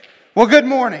Well, good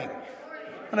morning.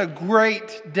 What a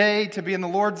great day to be in the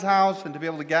Lord's house and to be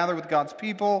able to gather with God's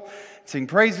people, sing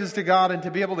praises to God, and to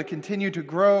be able to continue to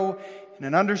grow in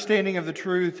an understanding of the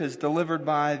truth as delivered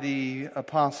by the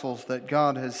apostles that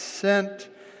God has sent.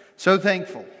 So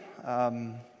thankful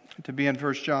to be in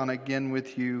 1 John again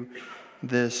with you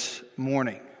this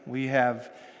morning. We have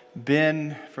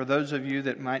been, for those of you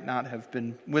that might not have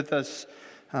been with us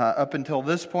up until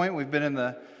this point, we've been in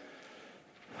the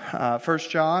 1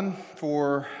 John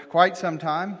for quite some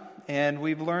time, and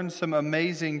we've learned some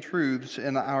amazing truths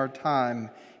in our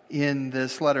time in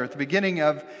this letter. At the beginning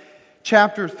of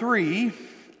chapter 3,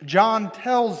 John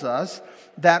tells us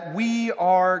that we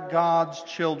are God's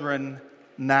children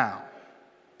now.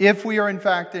 If we are in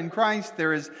fact in Christ,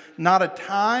 there is not a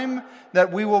time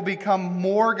that we will become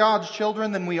more God's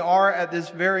children than we are at this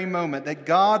very moment. That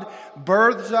God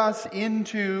births us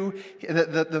into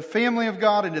the family of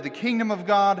God, into the kingdom of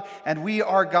God, and we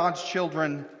are God's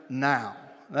children now.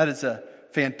 That is a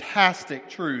fantastic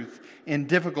truth in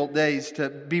difficult days to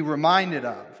be reminded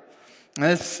of.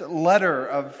 This letter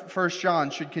of 1 John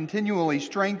should continually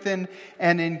strengthen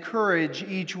and encourage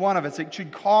each one of us. It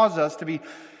should cause us to be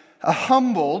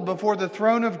humbled before the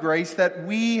throne of grace that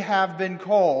we have been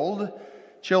called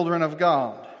children of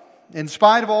God. In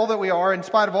spite of all that we are, in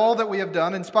spite of all that we have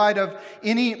done, in spite of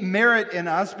any merit in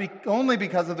us, only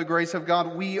because of the grace of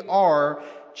God, we are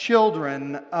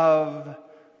children of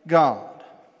God.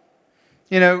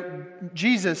 You know,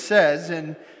 Jesus says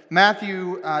in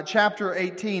Matthew chapter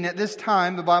 18, at this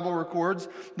time, the Bible records,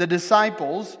 the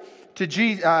disciples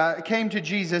came to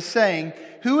Jesus saying,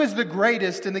 "Who is the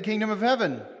greatest in the kingdom of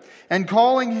heaven?" And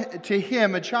calling to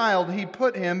him a child, he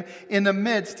put him in the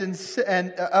midst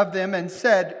of them and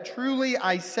said, "Truly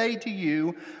I say to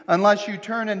you, unless you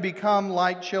turn and become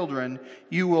like children,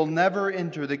 you will never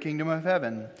enter the kingdom of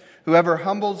heaven. Whoever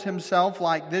humbles himself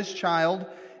like this child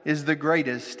is the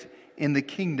greatest in the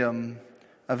kingdom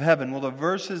of heaven." Well, the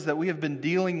verses that we have been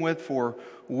dealing with for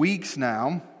weeks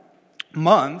now,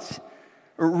 months,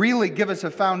 really give us a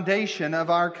foundation of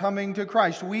our coming to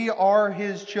Christ. We are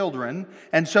His children,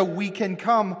 and so we can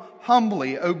come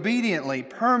humbly, obediently,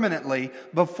 permanently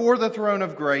before the throne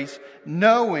of grace,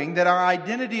 knowing that our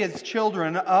identity as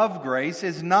children of grace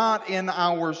is not in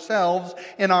ourselves,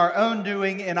 in our own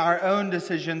doing, in our own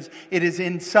decisions. It is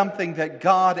in something that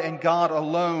God and God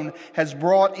alone has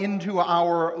brought into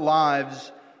our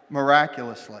lives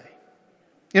miraculously.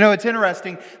 You know, it's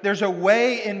interesting. There's a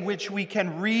way in which we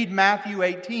can read Matthew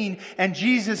 18 and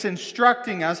Jesus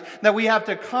instructing us that we have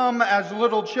to come as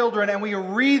little children, and we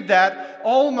read that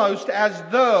almost as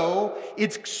though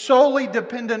it's solely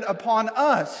dependent upon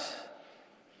us.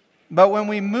 But when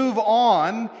we move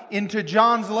on into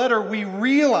John's letter, we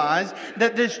realize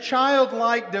that this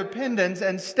childlike dependence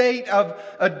and state of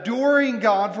adoring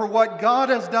God for what God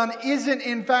has done isn't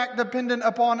in fact dependent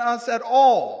upon us at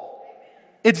all.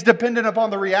 It's dependent upon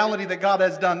the reality that God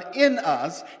has done in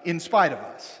us in spite of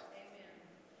us.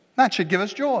 That should give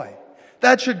us joy.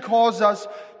 That should cause us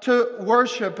to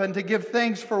worship and to give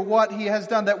thanks for what He has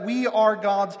done, that we are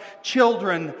God's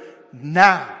children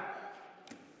now.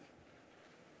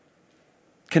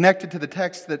 Connected to the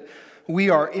text that we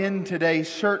are in today,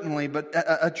 certainly, but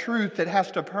a truth that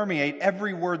has to permeate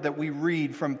every word that we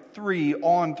read from 3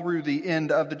 on through the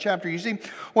end of the chapter. You see,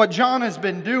 what John has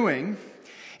been doing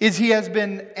is he has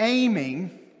been aiming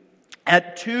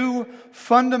at two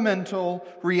fundamental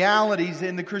realities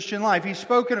in the Christian life. He's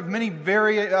spoken of many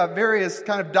various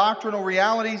kind of doctrinal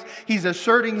realities. He's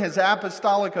asserting his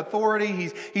apostolic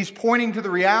authority. He's pointing to the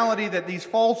reality that these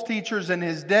false teachers in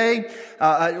his day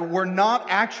were not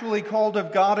actually called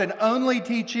of God, and only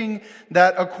teaching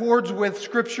that accords with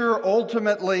Scripture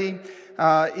ultimately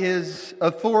is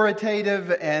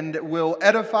authoritative and will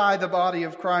edify the body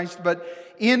of Christ. But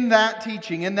in that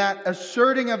teaching, in that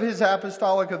asserting of his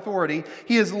apostolic authority,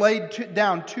 he has laid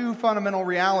down two fundamental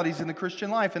realities in the Christian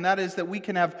life, and that is that we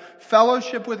can have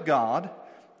fellowship with God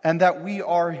and that we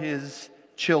are His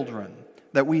children,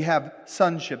 that we have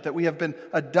sonship, that we have been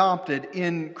adopted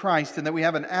in Christ, and that we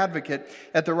have an advocate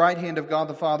at the right hand of God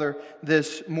the Father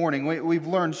this morning. We've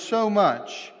learned so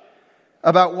much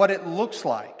about what it looks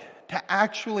like to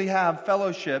actually have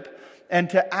fellowship and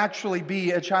to actually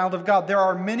be a child of God. There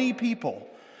are many people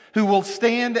who will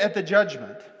stand at the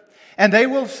judgment, and they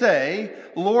will say,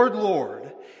 "Lord,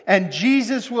 Lord." And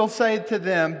Jesus will say to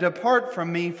them, "Depart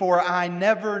from me, for I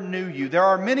never knew you." There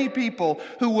are many people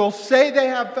who will say they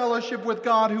have fellowship with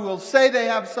God, who will say they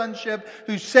have sonship,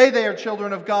 who say they are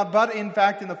children of God, but in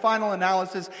fact, in the final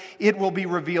analysis, it will be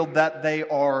revealed that they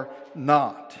are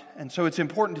not. And so it's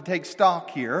important to take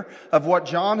stock here of what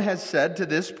John has said to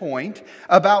this point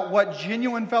about what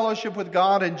genuine fellowship with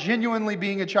God and genuinely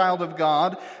being a child of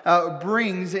God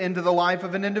brings into the life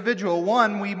of an individual.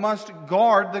 One, we must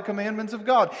guard the commandments of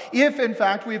God. If, in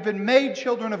fact, we have been made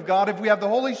children of God, if we have the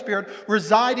Holy Spirit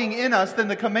residing in us, then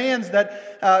the commands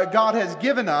that God has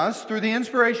given us through the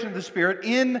inspiration of the Spirit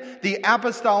in the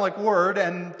apostolic word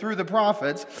and through the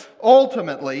prophets,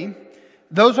 ultimately,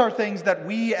 those are things that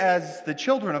we as the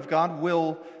children of God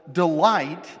will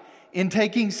delight in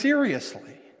taking seriously.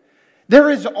 There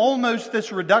is almost this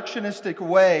reductionistic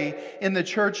way in the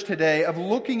church today of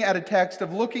looking at a text,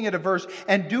 of looking at a verse,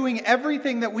 and doing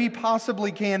everything that we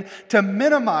possibly can to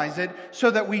minimize it so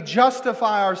that we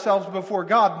justify ourselves before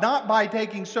God, not by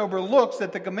taking sober looks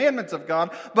at the commandments of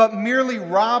God, but merely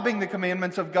robbing the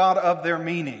commandments of God of their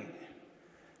meaning.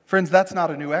 Friends, that's not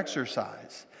a new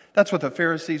exercise. That's what the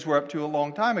Pharisees were up to a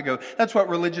long time ago. That's what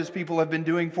religious people have been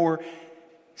doing for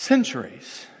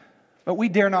centuries. But we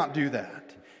dare not do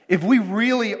that. If we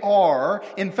really are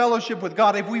in fellowship with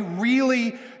God, if we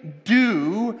really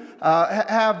do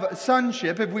have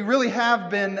sonship, if we really have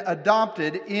been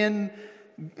adopted in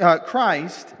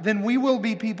Christ, then we will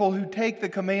be people who take the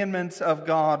commandments of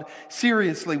God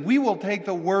seriously. We will take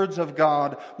the words of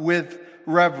God with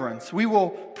reverence. We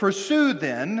will pursue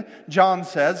then, John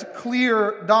says,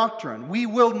 clear doctrine. We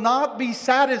will not be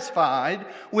satisfied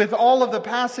with all of the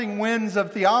passing winds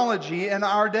of theology in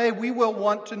our day. We will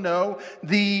want to know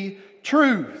the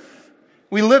truth.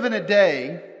 We live in a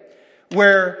day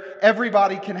where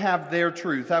everybody can have their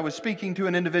truth. I was speaking to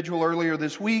an individual earlier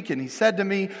this week, and he said to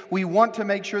me, we want to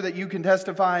make sure that you can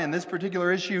testify in this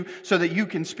particular issue so that you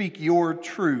can speak your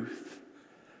truth.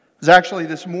 It was actually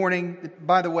this morning,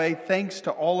 by the way, thanks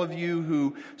to all of you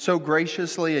who so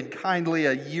graciously and kindly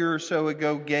a year or so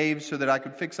ago gave so that I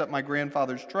could fix up my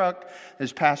grandfather's truck.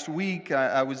 This past week,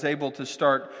 I was able to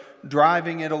start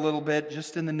driving it a little bit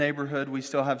just in the neighborhood. We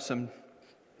still have some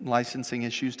licensing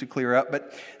issues to clear up,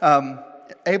 but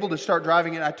able to start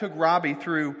driving it. I took Robbie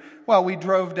through, we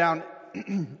drove down,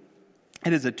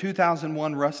 it is a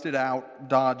 2001 rusted out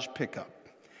Dodge pickup.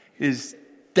 His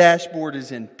dashboard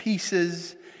is in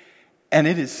pieces. And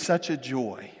it is such a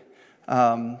joy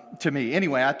to me.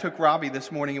 Anyway, I took Robbie this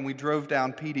morning and we drove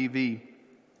down PDV,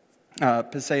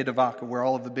 Paseo de Vaca, where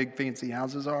all of the big fancy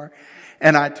houses are.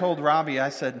 And I told Robbie, I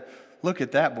said, look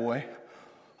at that, boy.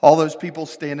 All those people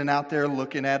standing out there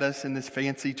looking at us in this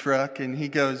fancy truck. And he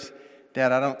goes,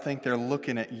 Dad, I don't think they're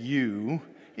looking at you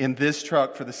in this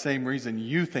truck for the same reason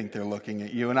you think they're looking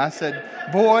at you. And I said,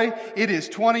 boy, it is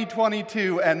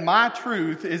 2022 and my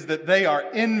truth is that they are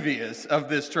envious of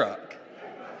this truck.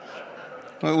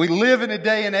 We live in a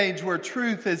day and age where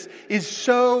truth is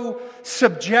so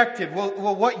subjective.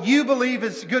 Well, what you believe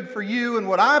is good for you and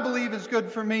what I believe is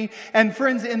good for me. And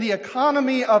friends, in the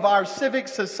economy of our civic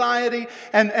society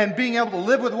and being able to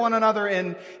live with one another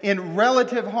in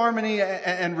relative harmony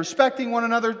and respecting one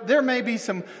another, there may be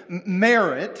some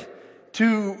merit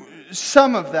to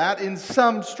some of that in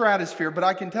some stratosphere. But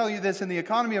I can tell you this, in the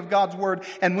economy of God's Word,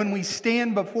 and when we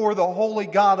stand before the holy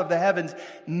God of the heavens,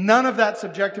 none of that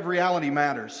subjective reality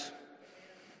matters.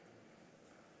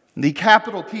 The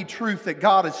capital T truth that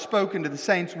God has spoken to the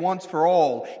saints once for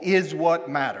all is what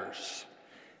matters.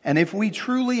 And if we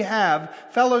truly have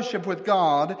fellowship with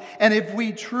God, and if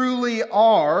we truly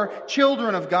are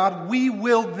children of God, we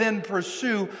will then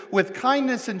pursue with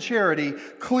kindness and charity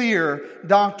clear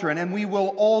doctrine, and we will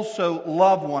also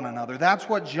love one another. That's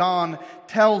what John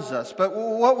tells us. But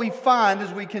what we find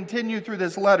as we continue through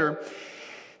this letter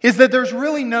is that there's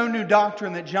really no new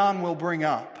doctrine that John will bring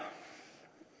up.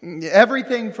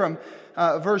 Everything from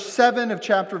verse 7 of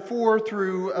chapter 4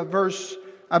 through verse,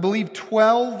 I believe,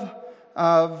 12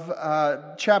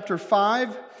 of chapter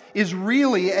 5 is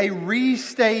really a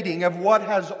restating of what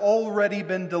has already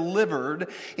been delivered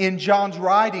in John's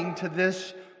writing to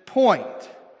this point.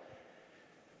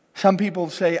 Some people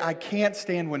say, I can't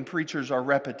stand when preachers are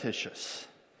repetitious.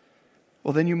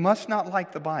 Well, then you must not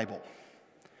like the Bible.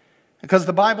 Because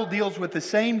the Bible deals with the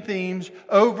same themes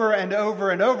over and over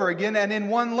and over again. And in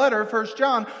one letter, 1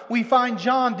 John, we find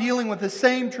John dealing with the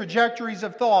same trajectories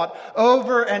of thought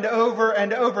over and over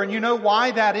and over. And you know why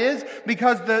that is?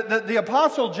 Because the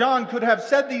Apostle John could have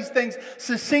said these things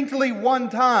succinctly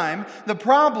one time. The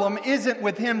problem isn't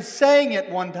with him saying it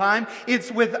one time.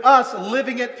 It's with us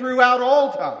living it throughout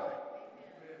all time.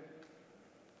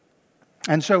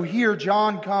 And so here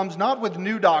John comes not with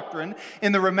new doctrine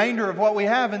in the remainder of what we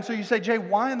have. And so you say, Jay,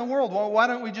 why in the world? Well, why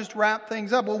don't we just wrap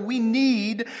things up? Well, we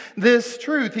need this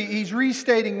truth. He's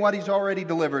restating what he's already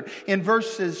delivered. In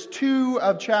verses 2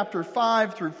 of chapter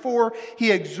 5 through 4,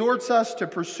 he exhorts us to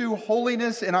pursue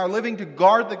holiness in our living, to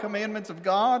guard the commandments of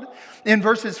God. In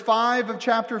verses 5 of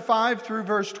chapter 5 through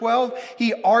verse 12,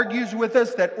 he argues with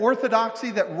us that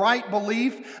orthodoxy, that right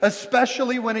belief,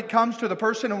 especially when it comes to the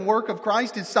person and work of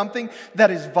Christ, is something that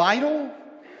is vital.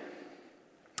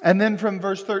 And then from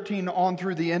verse 13 on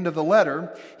through the end of the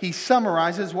letter, he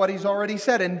summarizes what he's already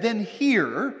said. And then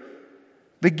here,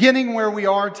 beginning where we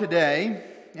are today,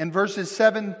 in verses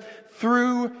 7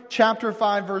 through chapter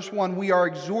 5, verse 1, we are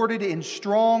exhorted in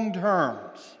strong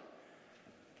terms,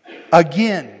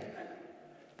 again,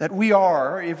 that we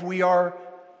are, if we are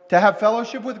to have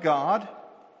fellowship with God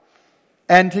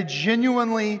and to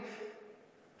genuinely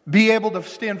be able to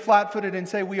stand flat-footed and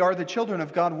say we are the children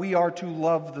of God, we are to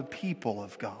love the people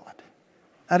of God.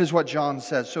 That is what John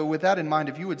says. So with that in mind,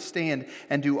 if you would stand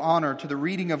and do honor to the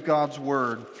reading of God's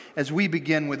Word as we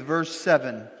begin with verse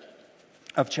 7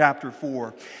 of chapter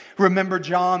 4. Remember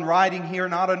John writing here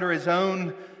not under his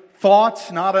own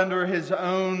thoughts, not under his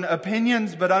own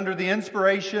opinions, but under the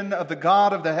inspiration of the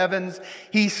God of the heavens.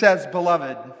 He says,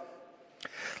 "Beloved,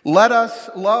 let us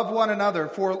love one another,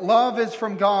 for love is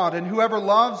from God, and whoever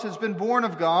loves has been born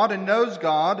of God and knows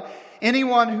God.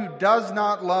 Anyone who does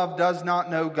not love does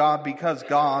not know God, because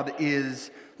God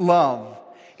is love.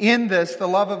 In this, the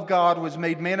love of God was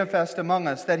made manifest among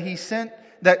us,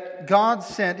 that God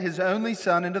sent His only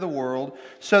Son into the world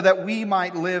so that we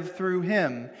might live through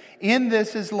Him. In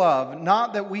this is love,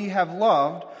 not that we have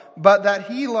loved, but that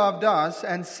He loved us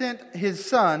and sent His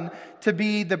Son to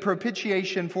be the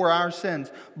propitiation for our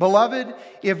sins. Beloved,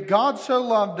 if God so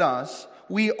loved us,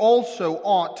 we also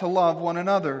ought to love one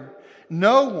another.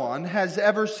 No one has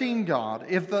ever seen God.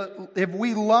 If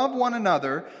we love one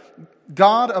another,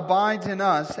 God abides in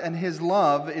us, and His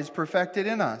love is perfected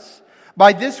in us.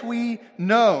 By this we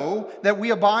know that we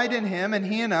abide in Him and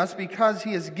He in us, because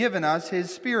He has given us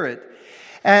His Spirit.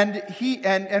 And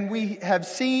we have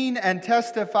seen and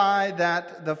testify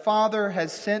that the Father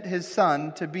has sent His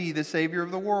Son to be the Savior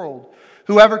of the world.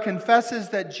 Whoever confesses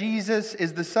that Jesus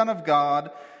is the Son of God,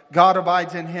 God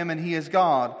abides in Him and He is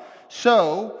God.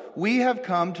 So we have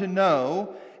come to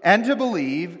know and to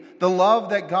believe the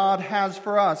love that God has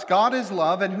for us. God is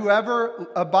love, and whoever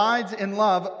abides in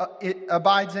love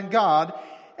abides in God,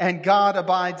 and God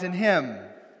abides in him.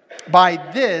 By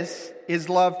this is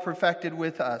love perfected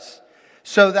with us,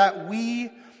 so that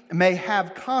we may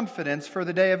have confidence for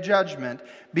the day of judgment,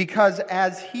 because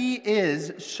as He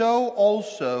is, so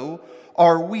also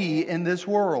are we in this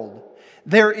world.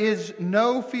 There is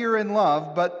no fear in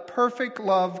love, but perfect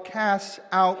love casts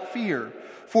out fear.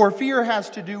 For fear has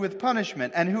to do with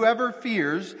punishment, and whoever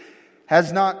fears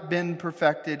has not been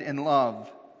perfected in love.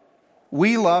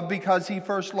 We love because He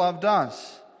first loved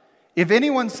us. If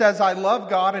anyone says, "I love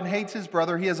God," and hates his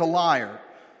brother, he is a liar.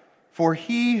 For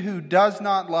he who does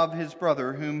not love his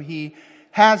brother whom he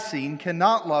has seen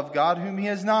cannot love God whom he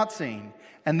has not seen.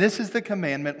 And this is the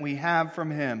commandment we have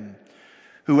from Him.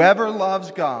 Whoever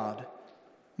loves God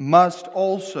must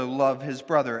also love his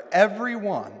brother.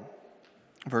 Everyone,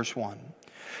 verse 1,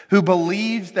 who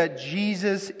believes that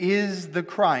Jesus is the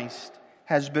Christ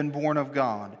has been born of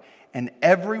God. And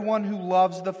everyone who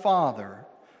loves the Father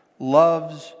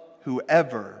loves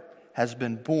whoever has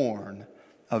been born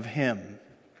of Him.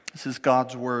 This is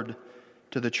God's word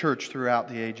to the church throughout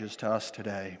the ages, to us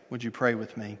today. Would you pray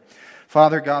with me?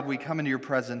 Father God, we come into your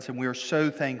presence and we are so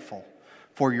thankful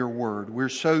for your word. We're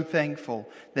so thankful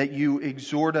that you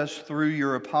exhort us through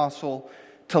your apostle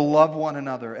to love one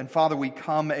another. And Father, we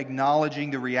come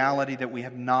acknowledging the reality that we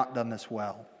have not done this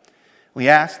well. We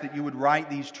ask that you would write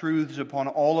these truths upon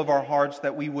all of our hearts,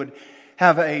 that we would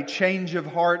have a change of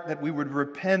heart, that we would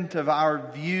repent of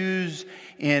our views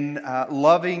in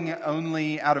loving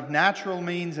only out of natural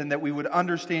means, and that we would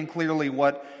understand clearly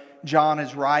what John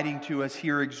is writing to us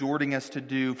here, exhorting us to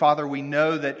do. Father, we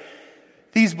know that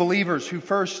these believers who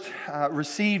first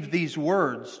received these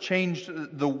words changed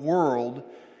the world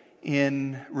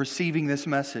in receiving this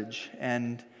message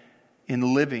and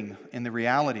in living in the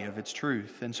reality of its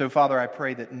truth. And so, Father, I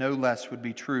pray that no less would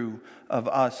be true of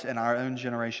us in our own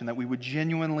generation, that we would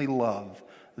genuinely love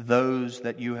those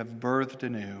that you have birthed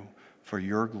anew for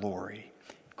your glory.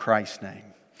 In Christ's name,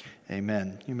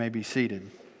 amen. You may be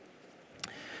seated.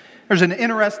 There's an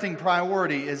interesting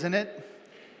priority, isn't it?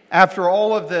 After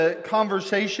all of the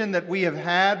conversation that we have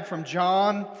had from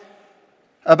John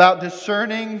about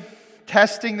discerning,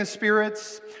 testing the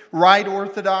spirits, right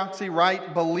orthodoxy,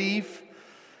 right belief,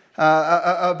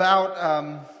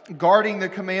 about guarding the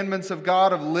commandments of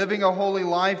God, of living a holy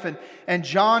life. And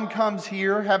John comes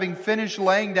here, having finished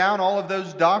laying down all of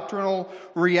those doctrinal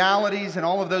realities and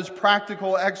all of those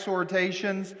practical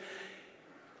exhortations.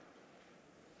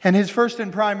 And his first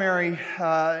and primary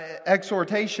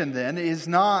exhortation then is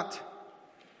not,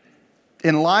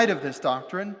 in light of this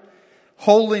doctrine,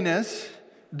 holiness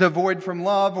devoid from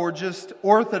love, or just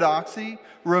orthodoxy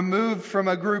removed from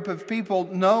a group of people.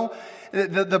 No,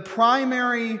 the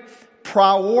primary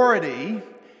priority,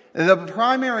 the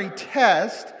primary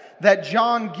test that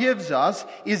John gives us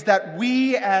is that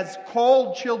we as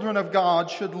called children of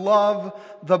God should love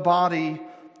the body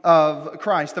of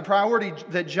Christ. The priority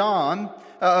that John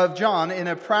in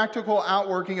a practical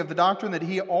outworking of the doctrine that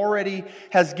he already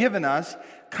has given us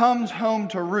comes home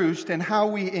to roost in how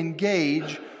we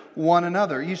engage one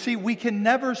another. You see, we can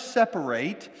never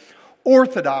separate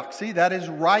orthodoxy, that is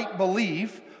right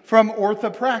belief, from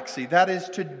orthopraxy, that is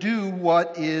to do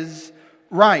what is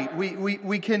right.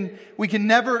 We can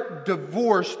never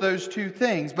divorce those two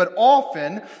things, but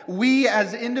often we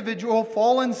as individual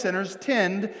fallen sinners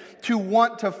tend to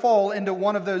want to fall into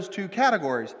one of those two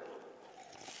categories.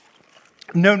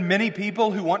 I've known many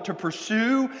people who want to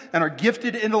pursue and are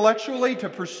gifted intellectually to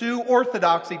pursue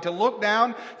orthodoxy, to look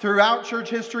down throughout church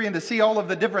history and to see all of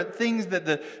the different things that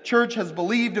the church has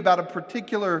believed about a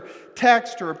particular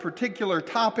text or a particular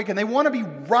topic, and they want to be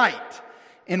right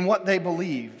in what they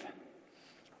believe.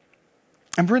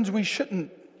 And friends, we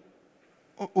shouldn't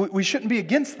be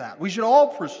against that. We should all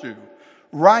pursue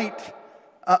right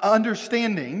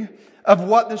understanding of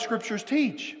what the Scriptures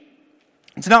teach.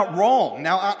 It's not wrong.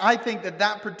 Now, I think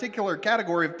that particular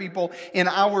category of people in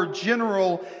our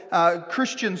general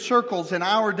Christian circles in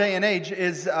our day and age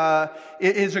is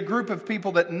a group of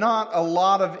people that not a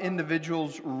lot of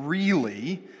individuals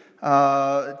really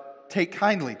take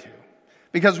kindly to.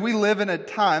 Because we live in a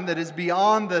time that is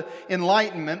beyond the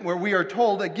Enlightenment, where we are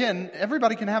told, again,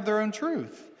 everybody can have their own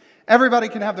truth. Everybody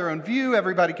can have their own view.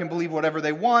 Everybody can believe whatever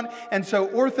they want. And so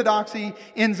orthodoxy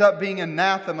ends up being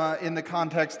anathema in the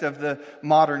context of the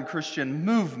modern Christian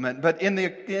movement. But in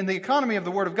the economy of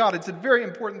the Word of God, it's a very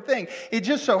important thing. It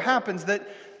just so happens that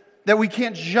we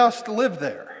can't just live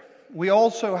there. We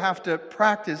also have to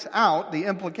practice out the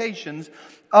implications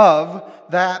of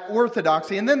that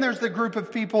orthodoxy. And then there's the group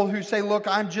of people who say, look,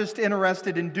 I'm just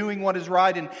interested in doing what is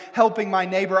right and helping my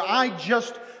neighbor.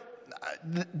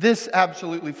 This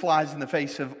absolutely flies in the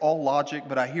face of all logic,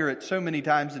 but I hear it so many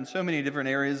times in so many different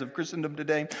areas of Christendom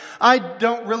today. I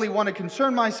don't really want to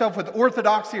concern myself with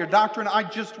orthodoxy or doctrine. I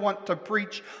just want to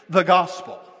preach the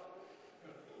gospel.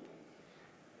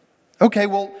 Okay,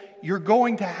 well, you're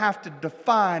going to have to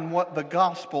define what the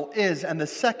gospel is. And the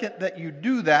second that you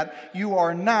do that, you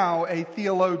are now a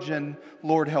theologian.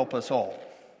 Lord help us all.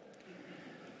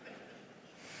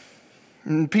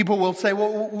 And people will say,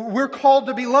 well, we're called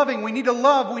to be loving. We need to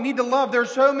love. We need to love. There are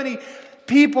so many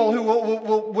people who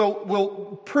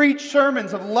will preach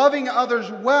sermons of loving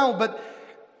others well,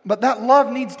 but that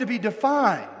love needs to be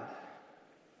defined.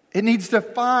 It needs to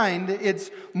find its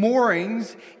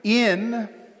moorings in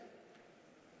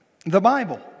the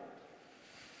Bible.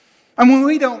 And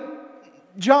when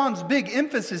John's big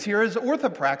emphasis here is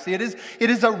orthopraxy. It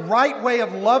is a right way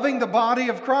of loving the body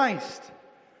of Christ.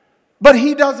 But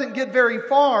he doesn't get very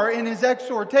far in his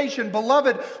exhortation.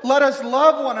 Beloved, let us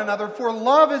love one another, for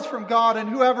love is from God, and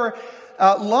whoever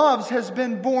loves has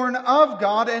been born of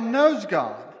God and knows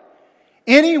God.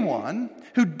 Anyone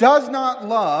who does not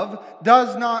love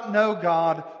does not know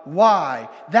God. Why?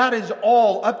 That is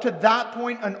all, up to that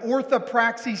point, an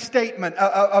orthopraxy statement,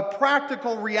 a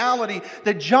practical reality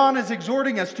that John is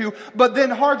exhorting us to. But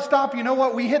then hard stop, you know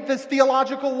what? We hit this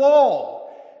theological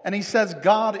wall. And he says,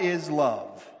 God is love.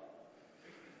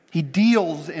 He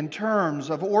deals in terms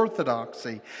of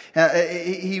orthodoxy.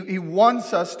 He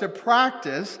wants us to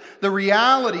practice the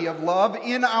reality of love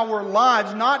in our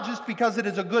lives, not just because it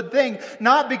is a good thing,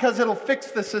 not because it'll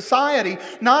fix the society,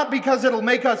 not because it'll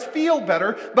make us feel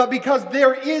better, but because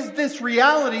there is this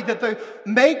reality that the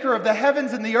maker of the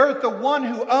heavens and the earth, the one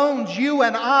who owns you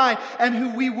and I, and who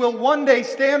we will one day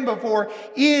stand before,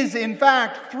 is in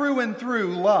fact through and through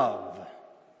love.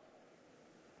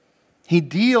 He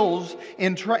deals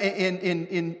in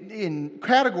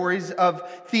categories of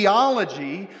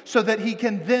theology so that he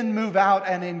can then move out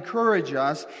and encourage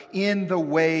us in the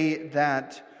way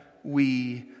that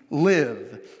we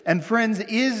live. And friends,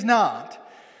 is not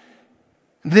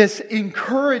this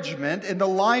encouragement in the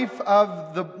life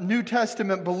of the New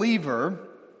Testament believer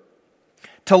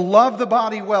to love the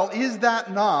body well, is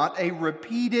that not a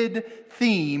repeated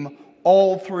theme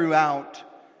all throughout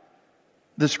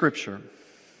the Scripture?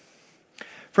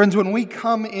 Friends, when we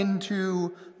come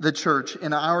into the church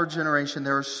in our generation,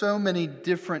 there are so many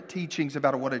different teachings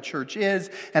about what a church is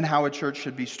and how a church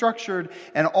should be structured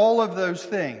and all of those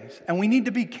things. And we need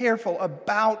to be careful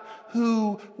about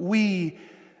who we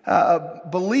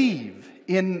believe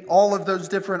in all of those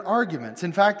different arguments.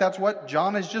 In fact, that's what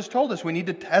John has just told us. We need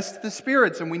to test the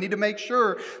spirits, and we need to make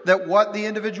sure that what the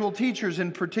individual teachers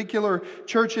in particular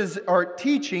churches are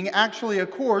teaching actually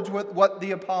accords with what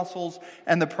the apostles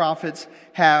and the prophets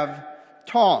have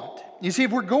taught. You see,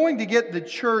 if we're going to get the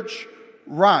church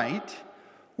right,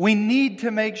 we need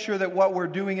to make sure that what we're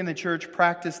doing in the church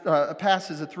passes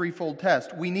a threefold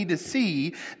test. We need to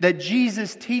see that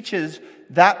Jesus teaches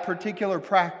that particular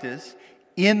practice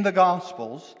in the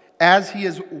Gospels as he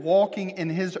is walking in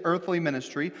his earthly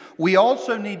ministry. We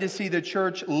also need to see the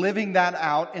church living that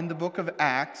out in the book of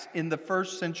Acts in the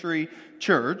first century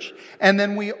church. And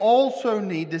then we also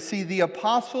need to see the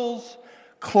apostles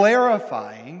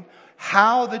clarifying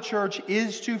how the church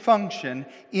is to function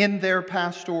in their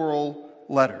pastoral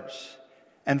letters.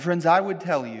 And friends, I would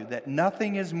tell you that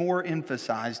nothing is more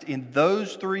emphasized in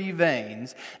those three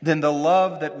veins than the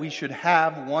love that we should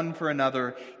have one for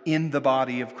another in the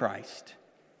body of Christ.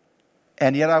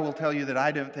 And yet I will tell you that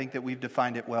I don't think that we've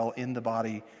defined it well in the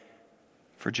body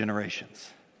for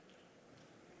generations.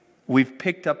 We've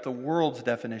picked up the world's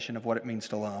definition of what it means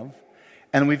to love,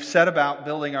 and we've set about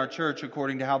building our church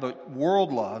according to how the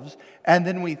world loves, and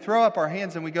then we throw up our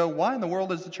hands and we go, why in the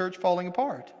world is the church falling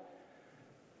apart?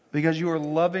 Because you are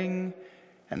loving,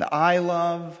 and I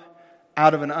love,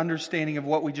 out of an understanding of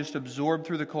what we just absorbed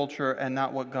through the culture and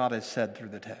not what God has said through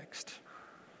the text.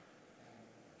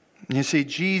 You see,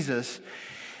 Jesus,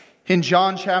 in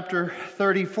John chapter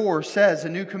 34, says, "A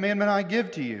new commandment I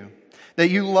give to you, that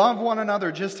you love one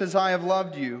another just as I have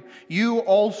loved you. You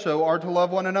also are to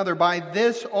love one another. By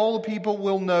this all people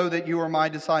will know that you are my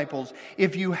disciples,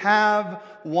 if you have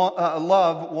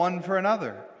love one for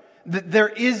another." There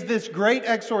is this great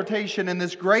exhortation and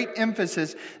this great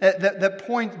emphasis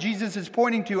that Jesus is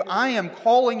pointing to. I am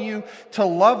calling you to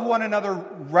love one another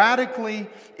radically,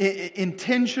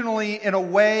 intentionally, in a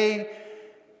way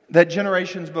that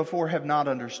generations before have not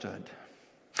understood.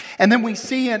 And then we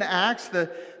see in Acts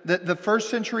the first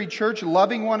century church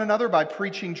loving one another by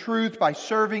preaching truth, by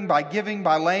serving, by giving,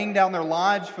 by laying down their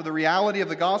lives for the reality of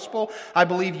the gospel. I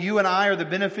believe you and I are the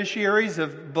beneficiaries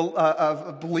of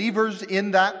believers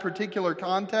in that particular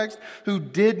context who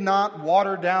did not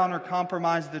water down or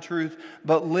compromise the truth,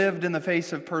 but lived in the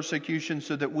face of persecution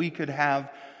so that we could have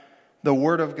the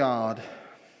Word of God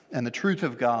and the truth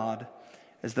of God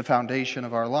as the foundation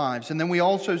of our lives. And then we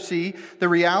also see the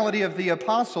reality of the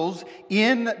apostles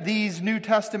in these New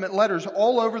Testament letters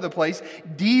all over the place,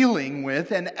 dealing with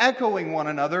and echoing one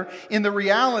another in the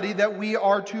reality that we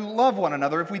are to love one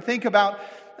another. If we think about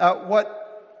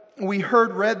what we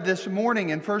heard read this morning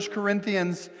in 1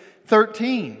 Corinthians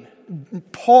 13,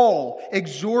 Paul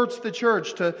exhorts the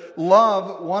church to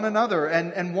love one another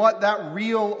and what that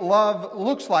real love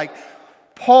looks like.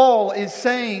 Paul is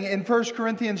saying in 1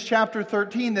 Corinthians chapter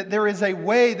 13 that there is a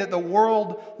way that the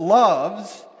world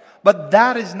loves, but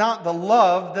that is not the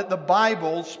love that the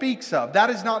Bible speaks of.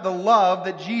 That is not the love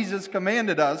that Jesus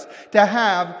commanded us to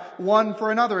have one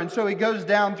for another. And so he goes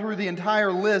down through the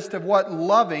entire list of what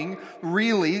loving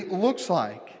really looks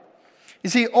like.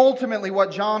 You see, ultimately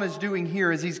what John is doing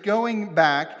here is he's going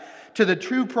back to the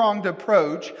two-pronged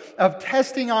approach of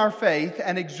testing our faith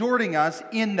and exhorting us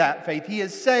in that faith. He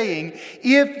is saying,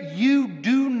 if you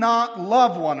do not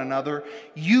love one another,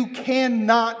 you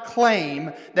cannot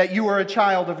claim that you are a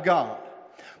child of God.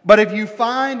 But if you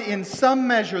find in some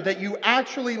measure that you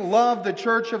actually love the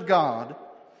church of God,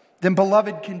 then,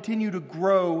 beloved, continue to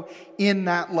grow in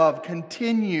that love.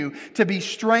 Continue to be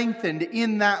strengthened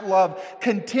in that love.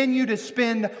 Continue to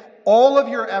spend all of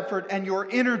your effort and your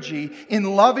energy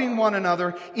in loving one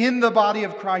another in the body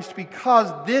of Christ,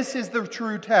 because this is the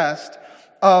true test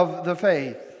of the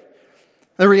faith.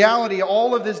 The reality,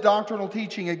 all of this doctrinal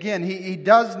teaching, again, he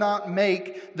does not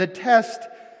make the test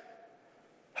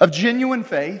of genuine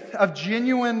faith, of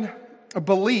genuine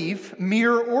belief,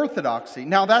 mere orthodoxy.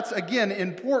 Now that's, again,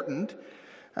 important.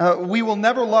 We will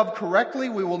never love correctly,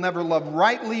 we will never love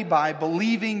rightly by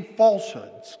believing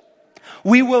falsehoods.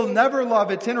 We will never love.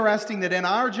 It's interesting that in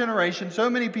our generation, so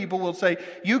many people will say,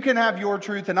 you can have your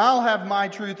truth and I'll have my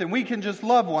truth and we can just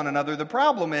love one another. The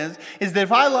problem is that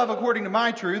if I love according to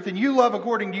my truth and you love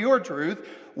according to your truth,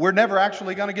 we're never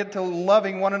actually going to get to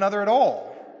loving one another at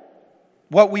all.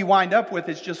 What we wind up with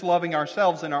is just loving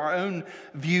ourselves and our own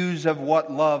views of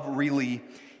what love really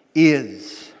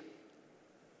is.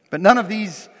 But none of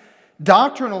these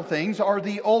Doctrinal things are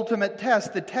the ultimate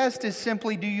test. The test is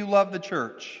simply, do you love the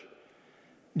church?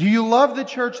 Do you love the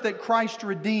church that Christ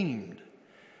redeemed?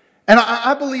 And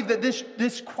I believe that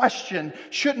this question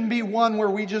shouldn't be one where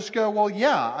we just go, well,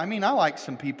 yeah, I like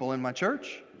some people in my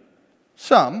church.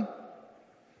 Some.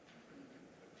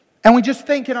 And we just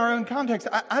think in our own context.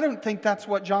 I don't think that's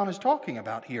what John is talking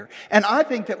about here. And I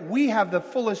think that we have the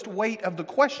fullest weight of the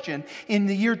question in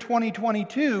the year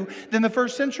 2022 than the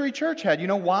first century church had. You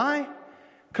know why?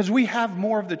 Because we have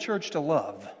more of the church to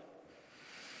love.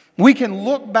 We can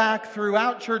look back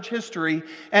throughout church history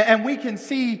and we can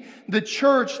see the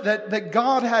church that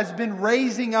God has been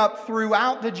raising up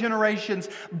throughout the generations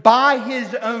by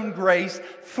His own grace,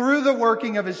 through the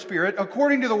working of His Spirit,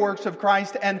 according to the works of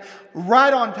Christ, and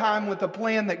right on time with the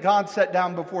plan that God set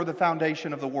down before the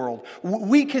foundation of the world.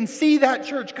 We can see that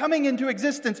church coming into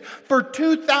existence for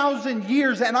 2,000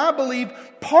 years, and I believe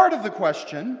part of the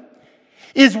question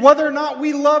is whether or not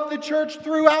we love the church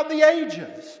throughout the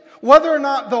ages. Whether or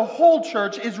not the whole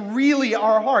church is really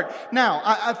our heart. Now,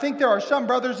 I think there are some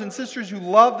brothers and sisters who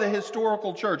love the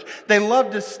historical church. They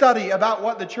love to study about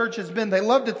what the church has been. They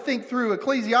love to think through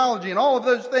ecclesiology and all of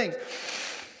those things.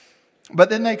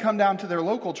 But then they come down to their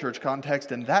local church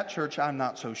context, and that church I'm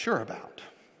not so sure about.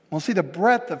 Well, see, the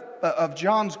breadth of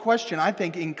John's question, I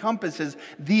think, encompasses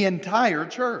the entire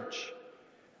church.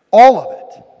 All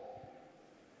of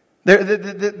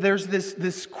it. There's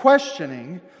this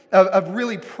questioning of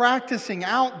really practicing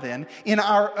out then in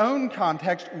our own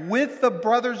context with the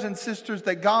brothers and sisters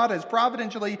that God has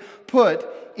providentially put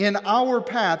in our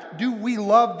path. Do we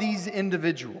love these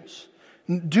individuals?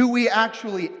 Do we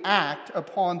actually act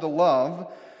upon the love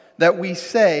that we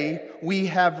say we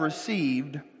have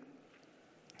received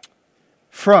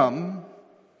from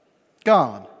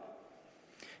God?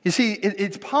 You see,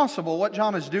 it's possible. What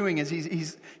John is doing is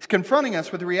he's confronting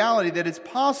us with the reality that it's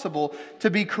possible to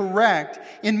be correct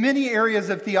in many areas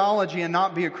of theology and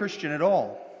not be a Christian at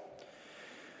all.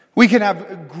 We can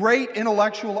have great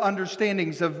intellectual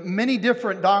understandings of many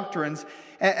different doctrines,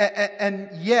 and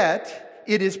yet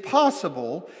it is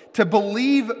possible to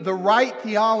believe the right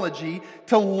theology,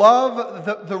 to love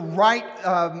the right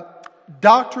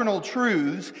doctrinal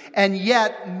truths, and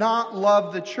yet not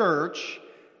love the church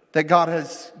that God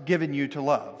has given you to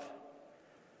love.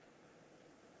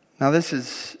 Now this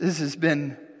has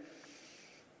been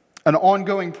an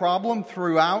ongoing problem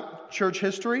throughout church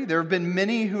history. There have been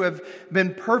many who have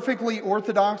been perfectly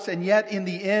orthodox, and yet in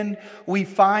the end we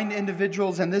find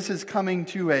individuals, and this is coming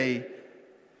to I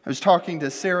was talking to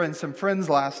Sarah and some friends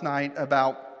last night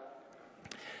about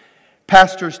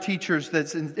pastors, teachers,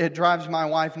 it drives my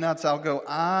wife nuts. I'll go,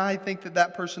 I think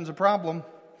that person's a problem.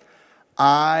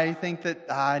 I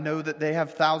know that they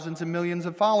have thousands and millions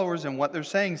of followers and what they're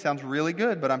saying sounds really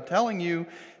good, but I'm telling you,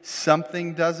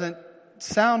 something doesn't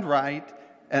sound right.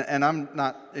 And I'm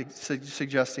not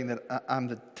suggesting that I'm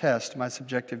the test, my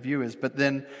subjective view is. But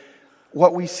then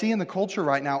what we see in the culture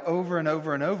right now over and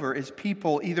over and over is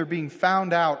people either being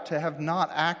found out to have not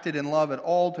acted in love at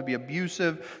all, to be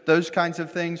abusive, those kinds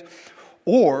of things,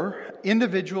 or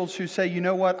individuals who say, you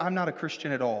know what, I'm not a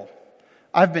Christian at all.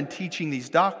 I've been teaching these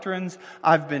doctrines.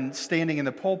 I've been standing in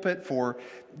the pulpit for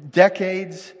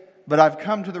decades, but I've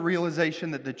come to the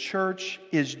realization that the church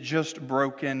is just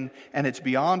broken and it's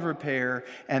beyond repair,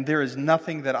 and there is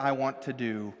nothing that I want to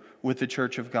do with the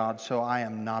church of God, so I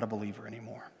am not a believer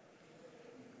anymore.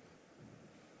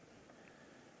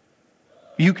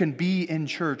 You can be in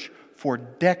church for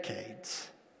decades.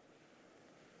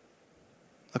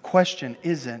 The question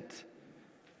isn't,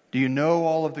 do you know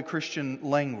all of the Christian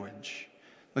language?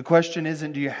 The question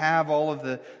isn't, do you have all of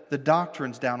the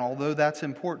doctrines down, although that's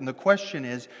important. The question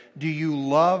is, do you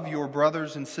love your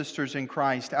brothers and sisters in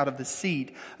Christ out of the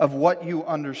seat of what you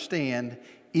understand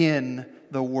in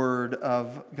the Word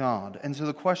of God? And so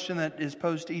the question that is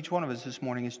posed to each one of us this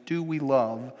morning is, do we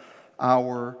love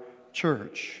our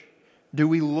church? Do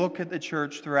we look at the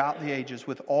church throughout the ages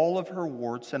with all of her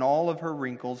warts and all of her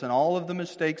wrinkles and all of the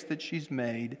mistakes that she's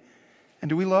made, and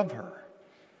do we love her?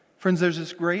 Friends, there's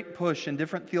this great push in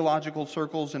different theological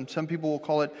circles, and some people will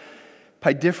call it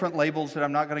by different labels that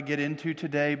I'm not going to get into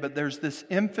today, but there's this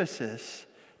emphasis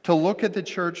to look at the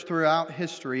church throughout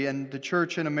history and the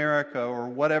church in America or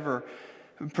whatever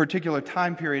particular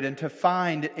time period, and to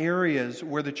find areas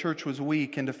where the church was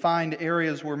weak and to find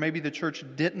areas where maybe the church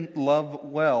didn't love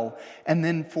well, and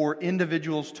then for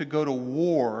individuals to go to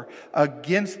war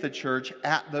against the church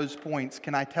at those points.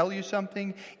 Can I tell you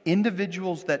something?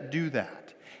 Individuals that do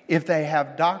that, if they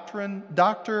have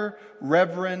Dr.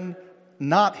 Reverend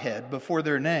Knothead before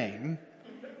their name,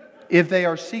 if they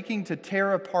are seeking to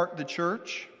tear apart the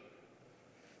church,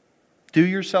 do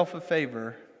yourself a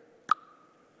favor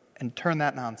and turn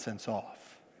that nonsense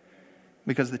off.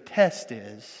 Because the test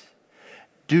is,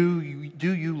 do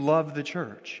you love the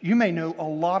church? You may know a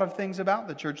lot of things about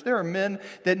the church. There are men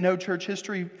that know church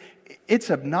history.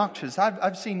 It's obnoxious.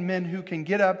 I've seen men who can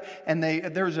get up and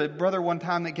there was a brother one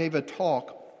time that gave a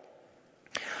talk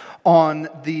on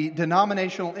the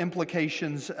denominational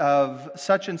implications of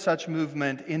such and such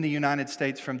movement in the United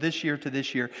States from this year to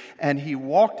this year. And he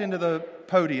walked into the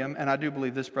podium, and I do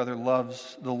believe this brother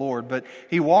loves the Lord, but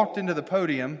he walked into the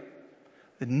podium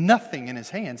with nothing in his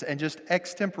hands and just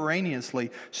extemporaneously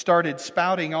started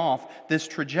spouting off this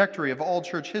trajectory of all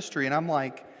church history. And I'm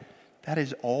like, that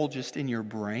is all just in your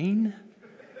brain?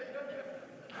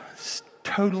 It's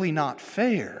totally not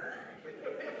fair.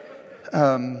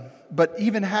 But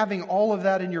even having all of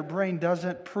that in your brain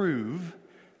doesn't prove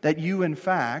that you, in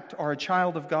fact, are a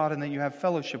child of God and that you have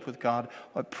fellowship with God.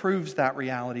 What proves that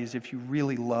reality is if you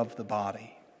really love the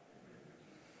body.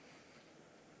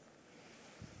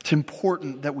 It's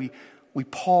important that we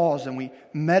pause and we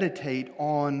meditate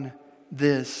on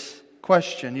this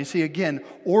question. You see, again,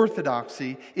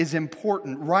 orthodoxy is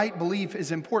important. Right belief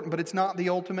is important, but it's not the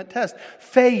ultimate test.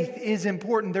 Faith is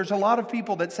important. There's a lot of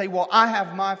people that say, well, I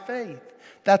have my faith.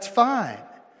 That's fine.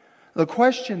 The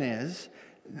question is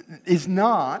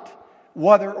not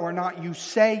whether or not you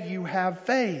say you have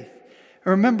faith.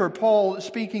 Remember Paul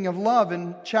speaking of love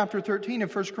in chapter 13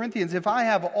 of 1 Corinthians, if I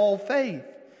have all faith,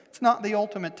 it's not the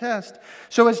ultimate test.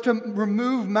 So as to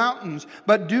remove mountains,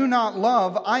 but do not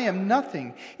love, I am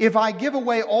nothing. If I give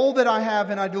away all that I have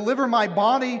and I deliver my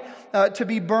body to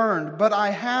be burned, but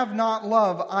I have not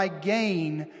love, I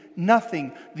gain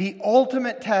nothing. The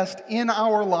ultimate test in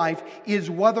our life is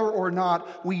whether or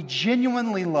not we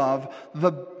genuinely love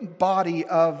the body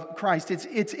of Christ.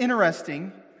 It's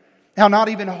interesting how not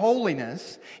even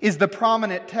holiness is the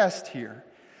prominent test here.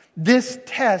 This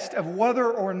test of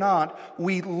whether or not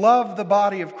we love the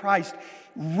body of Christ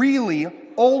really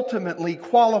ultimately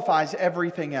qualifies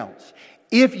everything else.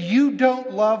 If you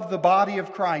don't love the body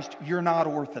of Christ, you're not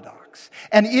orthodox.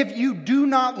 And if you do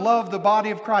not love the body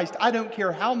of Christ, I don't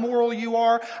care how moral you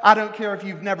are, I don't care if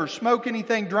you've never smoked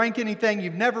anything, drank anything,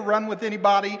 you've never run with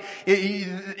anybody,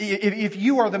 if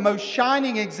you are the most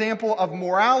shining example of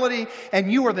morality and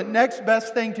you are the next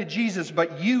best thing to Jesus,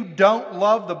 but you don't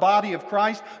love the body of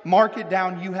Christ, mark it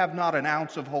down, you have not an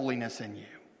ounce of holiness in you.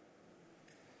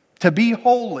 To be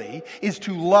holy is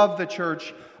to love the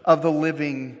church of the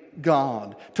living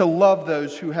God, to love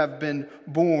those who have been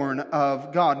born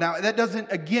of God. Now, that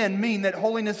doesn't, again, mean that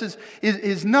holiness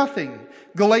is nothing.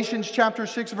 Galatians chapter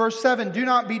 6, verse 7, do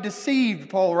not be deceived,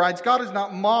 Paul writes. God is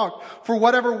not mocked, for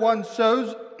whatever one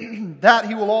sows, that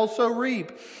he will also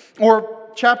reap. Or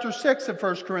chapter 6 of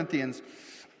 1 Corinthians,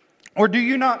 or do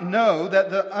you not know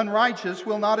that the unrighteous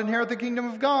will not inherit the kingdom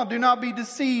of God? Do not be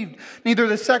deceived. Neither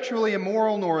the sexually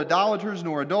immoral, nor idolaters,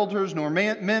 nor adulterers, nor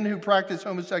men who practice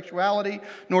homosexuality,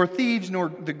 nor thieves, nor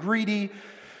the greedy,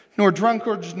 nor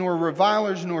drunkards, nor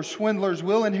revilers, nor swindlers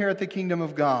will inherit the kingdom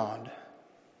of God.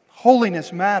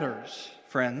 Holiness matters,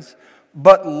 friends,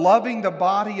 but loving the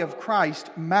body of Christ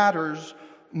matters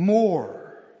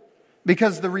more.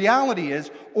 Because the reality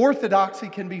is, orthodoxy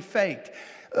can be faked.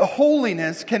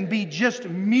 Holiness can be just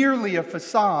merely a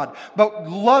facade, but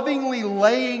lovingly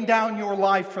laying down your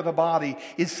life for the body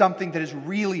is something that is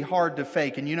really hard to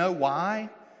fake. And you know why?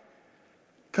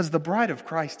 Because the bride of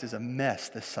Christ is a mess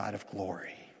this side of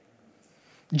glory.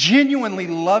 Genuinely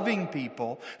loving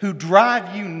people who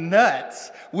drive you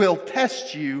nuts will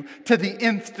test you to the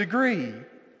nth degree.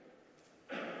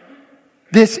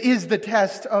 This is the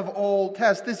test of all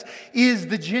tests. This is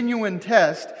the genuine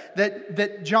test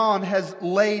that John has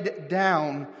laid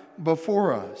down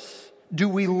before us. Do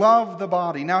we love the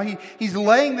body? Now, he's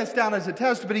laying this down as a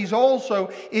test, but he's also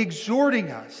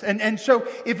exhorting us. And so,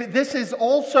 if this is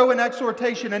also an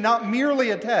exhortation and not merely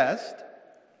a test,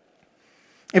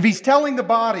 if he's telling the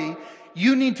body,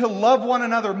 you need to love one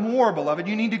another more, beloved,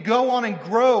 you need to go on and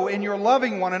grow in your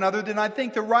loving one another, then I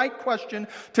think the right question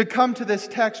to come to this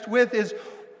text with is,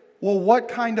 well, what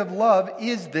kind of love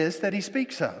is this that he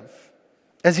speaks of?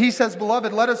 As he says,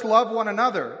 beloved, let us love one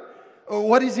another.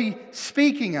 What is he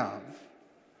speaking of?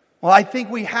 Well, I think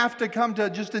we have to come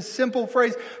to just a simple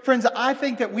phrase. Friends, I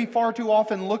think that we far too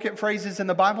often look at phrases in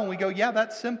the Bible and we go, yeah,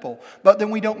 that's simple. But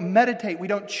then we don't meditate, we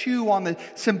don't chew on the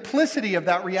simplicity of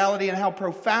that reality and how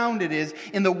profound it is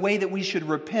in the way that we should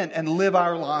repent and live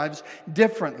our lives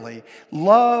differently.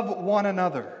 Love one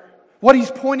another. What he's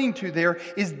pointing to there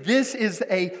is this is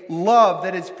a love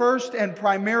that is first and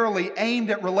primarily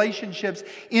aimed at relationships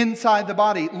inside the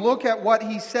body. Look at what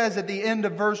he says at the end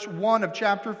of verse 1 of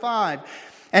chapter 5.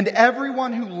 And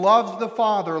everyone who loves the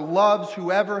Father loves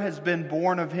whoever has been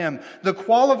born of Him. The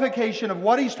qualification of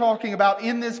what he's talking about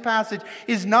in this passage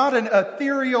is not an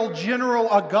ethereal, general,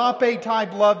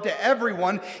 agape-type love to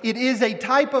everyone. It is a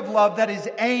type of love that is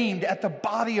aimed at the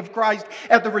body of Christ,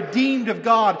 at the redeemed of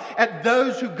God, at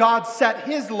those who God set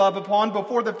His love upon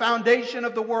before the foundation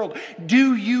of the world.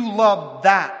 Do you love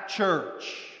that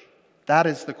church? That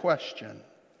is the question.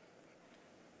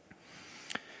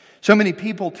 So many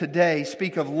people today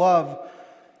speak of love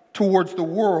towards the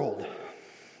world,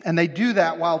 and they do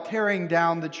that while tearing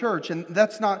down the church, and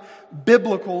that's not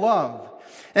biblical love.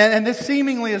 And this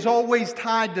seemingly is always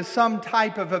tied to some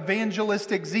type of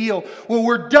evangelistic zeal. Well,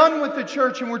 we're done with the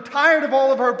church and we're tired of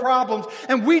all of our problems,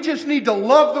 and we just need to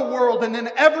love the world, and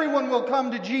then everyone will come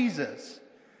to Jesus.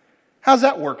 How's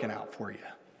that working out for you?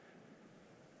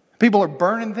 People are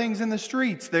burning things in the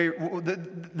streets.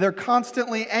 They're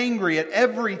constantly angry at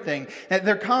everything.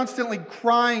 They're constantly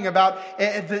crying about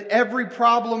every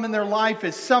problem in their life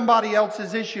is somebody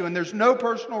else's issue, and there's no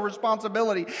personal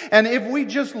responsibility. And if we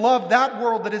just love that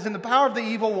world that is in the power of the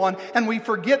evil one and we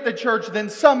forget the church, then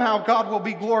somehow God will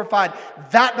be glorified.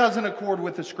 That doesn't accord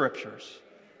with the Scriptures.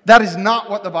 That is not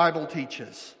what the Bible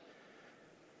teaches.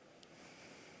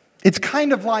 It's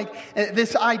kind of like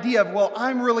this idea of, well,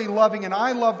 I'm really loving and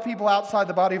I love people outside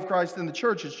the body of Christ, and the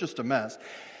church is just a mess.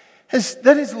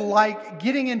 That is like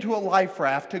getting into a life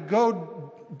raft to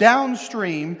go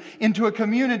downstream into a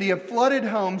community of flooded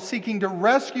homes seeking to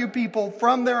rescue people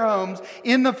from their homes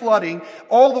in the flooding,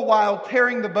 all the while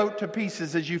tearing the boat to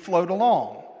pieces as you float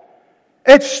along.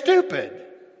 It's stupid.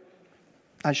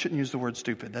 I shouldn't use the word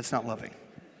stupid. That's not loving.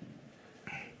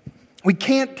 We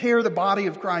can't tear the body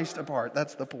of Christ apart.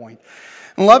 That's the point.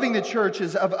 And loving the church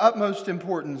is of utmost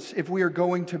importance if we are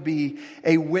going to be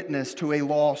a witness to a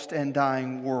lost and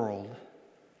dying world.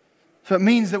 So it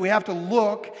means that we have to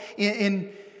look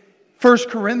in 1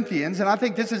 Corinthians, and I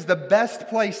think this is the best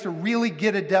place to really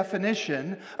get a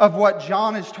definition of what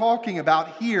John is talking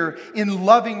about here in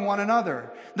loving one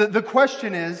another. The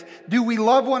question is, do we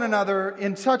love one another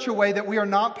in such a way that we are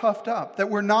not puffed up, that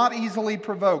we're not easily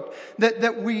provoked,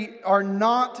 that we are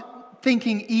not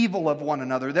thinking evil of one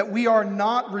another, that we are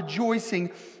not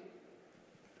rejoicing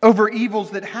over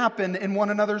evils that happen in one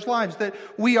another's lives, that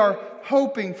we are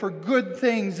hoping for good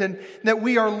things and that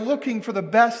we are looking for the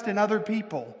best in other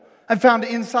people. I've found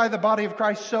inside the body of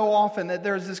Christ so often that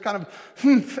there's this kind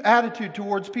of attitude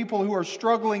towards people who are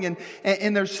struggling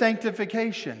in their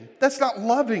sanctification. That's not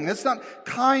loving. That's not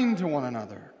kind to one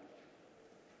another.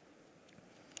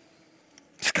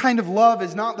 This kind of love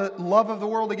is not the love of the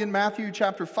world. Again, Matthew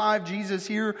chapter 5, Jesus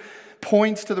here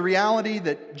points to the reality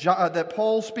that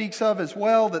Paul speaks of as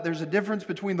well, that there's a difference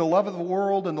between the love of the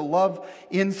world and the love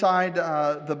inside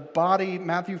the body.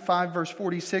 Matthew 5, verse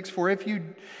 46, for if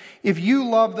you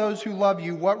love those who love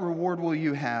you, what reward will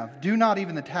you have? Do not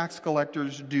even the tax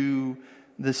collectors do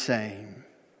the same?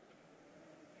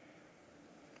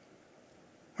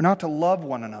 We're not to love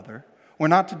one another. We're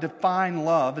not to define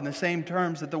love in the same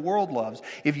terms that the world loves.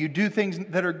 If you do things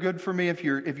that are good for me, if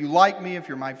you like me, if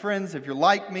you're my friends, if you're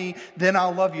like me, then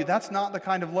I'll love you. That's not the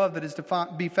kind of love that is to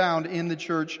be found in the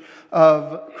church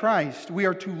of Christ. We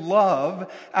are to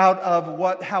love out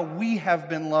of how we have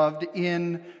been loved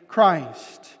in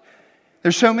Christ.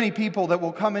 There's so many people that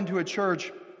will come into a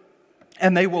church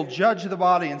and they will judge the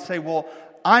body and say, well,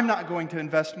 I'm not going to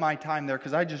invest my time there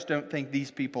because I just don't think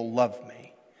these people love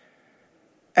me.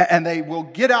 And they will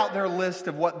get out their list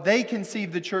of what they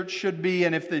conceive the church should be.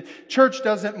 And if the church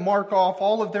doesn't mark off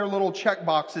all of their little check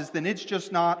boxes, then it's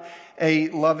just not a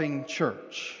loving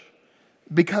church.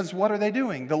 Because what are they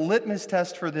doing? The litmus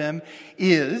test for them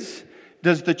is,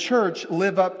 does the church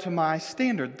live up to my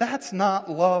standard? That's not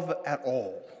love at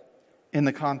all in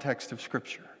the context of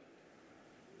Scripture.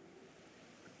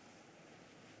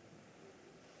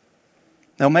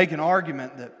 They'll make an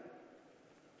argument that,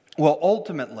 well,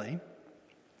 ultimately,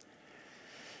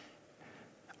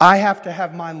 I have to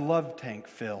have my love tank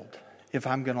filled if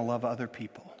I'm going to love other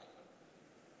people.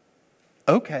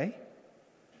 Okay.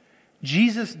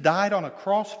 Jesus died on a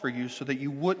cross for you so that you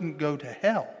wouldn't go to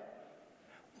hell.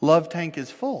 Love tank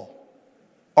is full.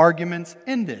 Arguments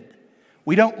ended.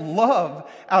 We don't love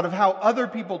out of how other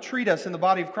people treat us in the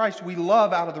body of Christ. We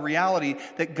love out of the reality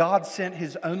that God sent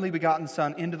His only begotten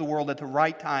Son into the world at the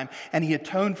right time, and He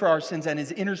atoned for our sins and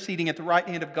is interceding at the right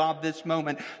hand of God this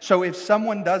moment. So if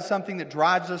someone does something that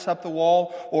drives us up the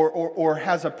wall or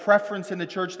has a preference in the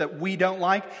church that we don't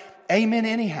like, amen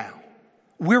anyhow.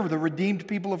 We're the redeemed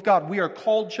people of God. We are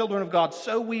called children of God.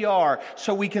 So we are.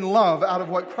 So we can love out of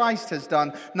what Christ has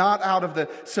done, not out of the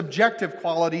subjective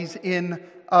qualities in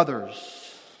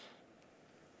others.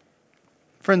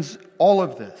 Friends, all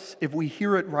of this, if we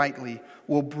hear it rightly,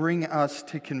 will bring us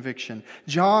to conviction.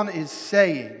 John is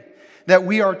saying that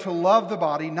we are to love the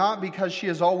body not because she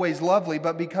is always lovely,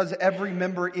 but because every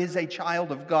member is a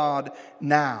child of God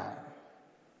now.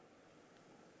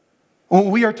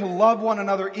 We are to love one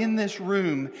another in this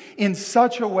room in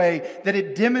such a way that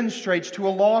it demonstrates to a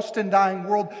lost and dying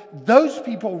world, those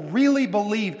people really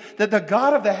believe that the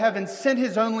God of the heavens sent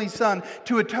His only Son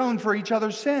to atone for each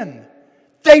other's sin.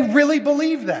 They really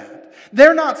believe that.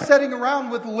 They're not sitting around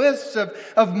with lists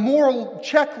of moral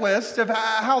checklists of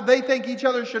how they think each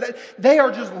other should. They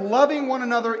are just loving one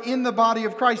another in the body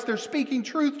of Christ. They're speaking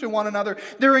truth to one another.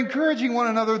 They're encouraging one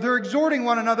another. They're exhorting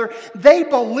one another. They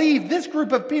believe this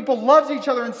group of people loves each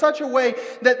other in such a way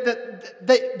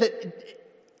that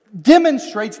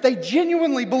demonstrates they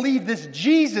genuinely believe this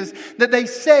Jesus that they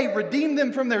say redeemed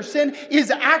them from their sin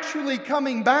is actually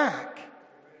coming back.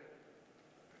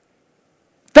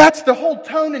 That's the whole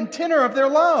tone and tenor of their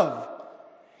love.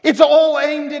 It's all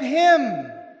aimed at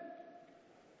Him.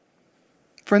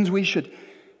 Friends, we should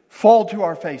fall to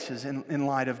our faces in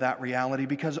light of that reality,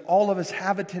 because all of us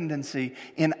have a tendency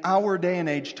in our day and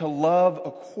age to love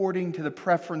according to the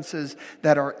preferences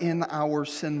that are in our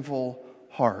sinful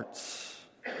hearts.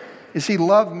 You see,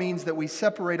 love means that we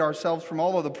separate ourselves from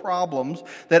all of the problems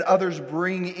that others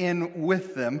bring in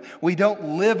with them. We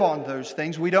don't live on those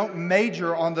things. We don't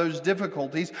major on those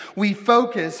difficulties. We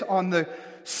focus on the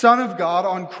Son of God,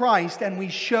 on Christ, and we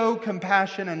show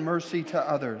compassion and mercy to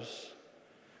others.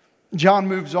 John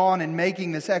moves on in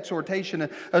making this exhortation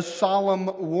a solemn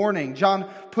warning. John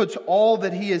puts all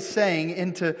that he is saying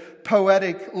into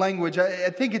poetic language.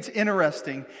 I think it's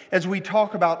interesting as we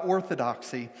talk about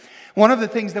orthodoxy. One of the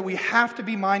things that we have to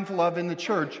be mindful of in the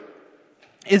church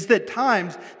is that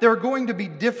times there are going to be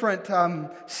different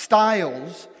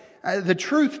styles. The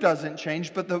truth doesn't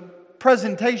change, but the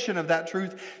presentation of that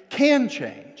truth can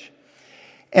change.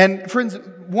 And friends,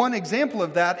 one example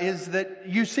of that is that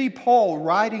you see Paul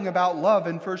writing about love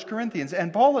in 1 Corinthians.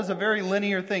 And Paul is a very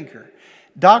linear thinker.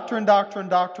 Doctrine, doctrine,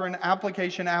 doctrine,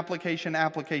 application, application,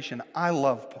 application. I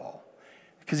love Paul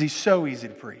because he's so easy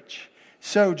to preach.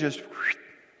 So just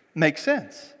makes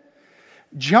sense.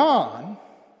 John,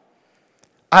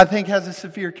 I think, has a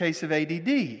severe case of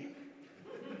ADD.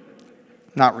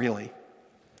 Not really.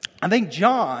 I think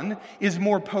John is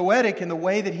more poetic in the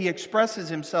way that he expresses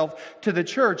himself to the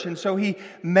church. And so he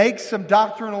makes some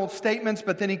doctrinal statements,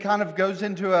 but then he kind of goes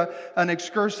into an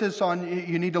excursus on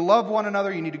you need to love one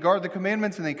another, you need to guard the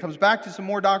commandments, and then he comes back to some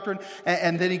more doctrine,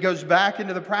 and then he goes back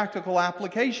into the practical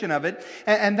application of it.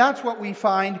 And that's what we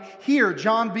find here,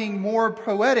 John being more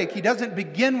poetic. He doesn't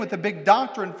begin with the big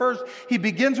doctrine first. He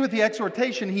begins with the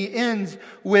exhortation. He ends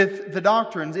with the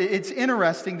doctrines. It's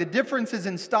interesting, the differences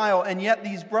in style, and yet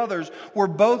these brothers were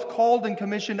both called and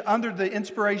commissioned under the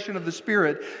inspiration of the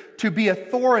Spirit to be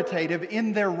authoritative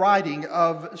in their writing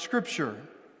of Scripture.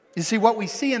 You see, what we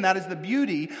see in that is the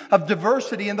beauty of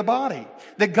diversity in the body.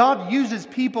 That God uses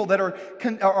people that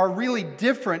are really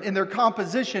different in their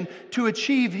composition to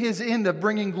achieve His end of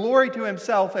bringing glory to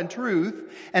Himself and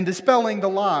truth and dispelling the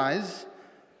lies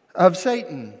of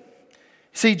Satan.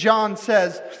 See, John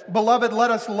says, "Beloved,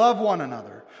 let us love one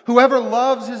another. Whoever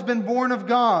loves has been born of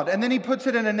God." And then he puts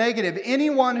it in a negative.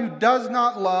 Anyone who does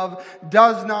not love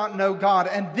does not know God.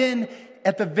 And then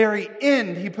at the very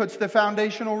end, he puts the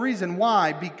foundational reason.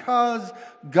 Why? Because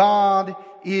God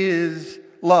is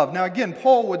love. Now again,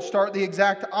 Paul would start the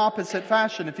exact opposite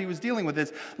fashion if he was dealing with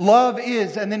this. Love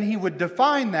is, and then he would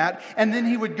define that, and then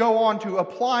he would go on to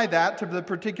apply that to the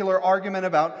particular argument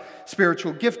about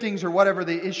spiritual giftings or whatever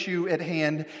the issue at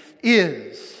hand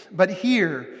is. But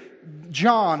here,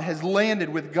 John has landed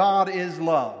with God is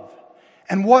love.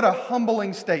 And what a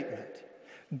humbling statement.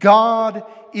 God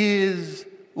is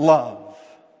love.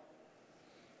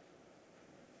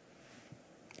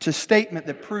 It's a statement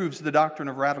that proves the doctrine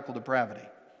of radical depravity.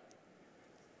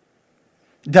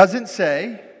 Doesn't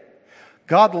say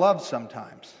God loves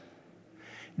sometimes.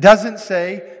 Doesn't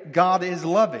say God is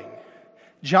loving.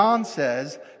 John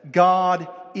says God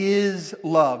is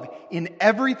love. In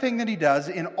everything that He does,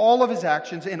 in all of His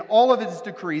actions, in all of His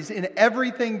decrees, in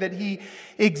everything that He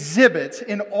exhibits,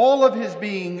 in all of His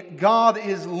being, God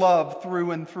is love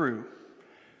through and through.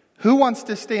 Who wants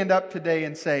to stand up today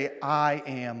and say, I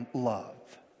am love?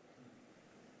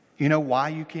 You know why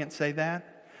you can't say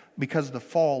that? Because the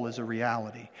fall is a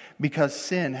reality. Because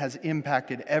sin has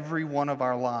impacted every one of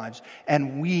our lives.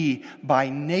 And we, by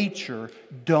nature,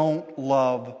 don't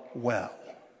love well.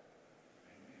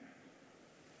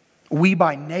 We,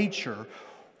 by nature,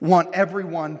 want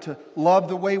everyone to love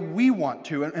the way we want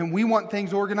to, and we want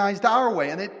things organized our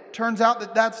way. And it turns out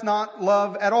that that's not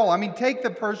love at all. I mean, take the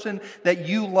person that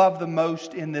you love the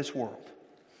most in this world.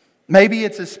 Maybe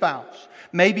it's a spouse.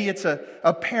 Maybe it's a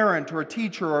parent or a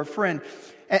teacher or a friend.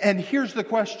 And here's the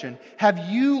question. Have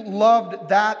you loved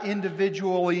that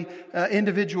individual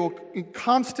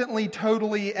constantly,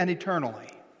 totally, and eternally?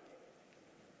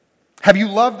 Have you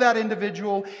loved that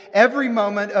individual every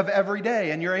moment of every day?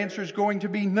 And your answer is going to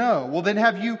be no. Well, then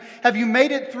have you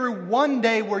made it through one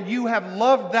day where you have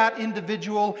loved that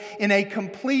individual in a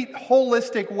complete,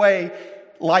 holistic way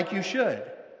like you should?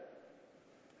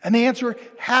 And the answer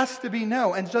has to be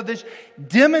no. And so this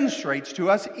demonstrates to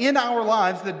us in our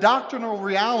lives the doctrinal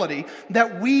reality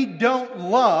that we don't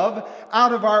love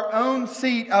out of our own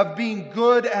seat of being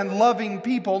good and loving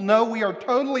people. No, we are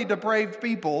totally depraved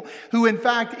people who, in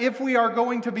fact, if we are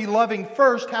going to be loving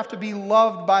first, have to be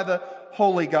loved by the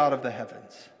holy God of the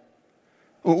heavens.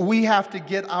 We have to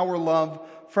get our love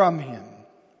from Him.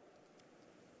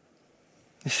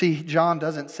 You see, John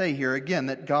doesn't say here again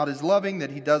that God is loving, that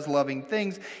He does loving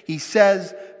things. He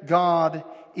says God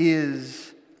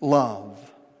is love.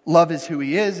 Love is who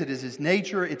He is. It is His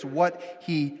nature. It's what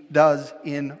He does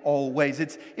in all ways.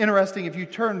 It's interesting, if you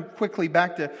turn quickly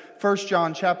back to 1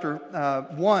 John chapter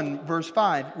 1, verse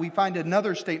 5, we find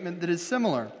another statement that is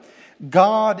similar.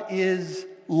 God is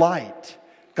light.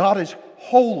 God is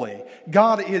holy.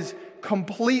 God is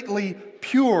completely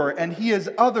pure, and He is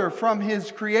other from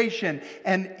His creation.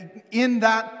 And in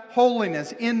that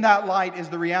holiness, in that light, is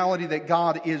the reality that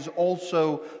God is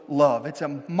also love. It's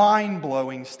a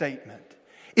mind-blowing statement.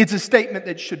 It's a statement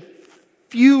that should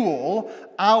fuel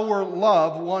our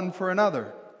love one for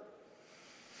another.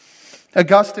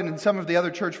 Augustine and some of the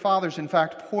other church fathers, in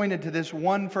fact, pointed to this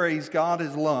one phrase, God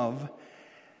is love,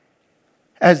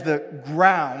 as the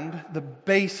ground, the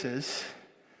basis,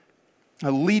 a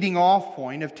leading off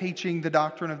point of teaching the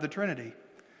doctrine of the Trinity.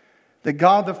 That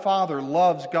God the Father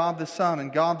loves God the Son,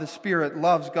 and God the Spirit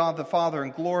loves God the Father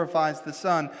and glorifies the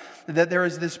Son. That there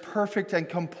is this perfect and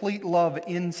complete love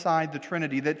inside the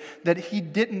Trinity. That He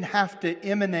didn't have to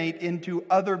emanate into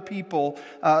other people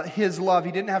His love.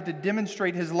 He didn't have to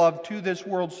demonstrate His love to this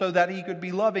world so that He could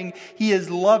be loving. He is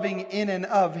loving in and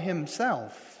of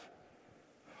Himself.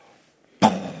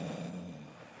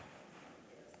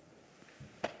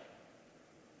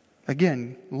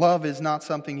 Again, love is not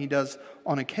something He does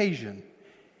on occasion.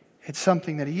 It's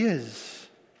something that He is.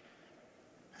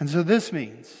 And so this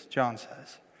means, John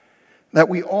says, that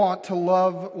we ought to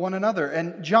love one another.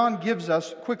 And John gives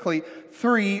us, quickly,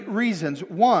 3 reasons.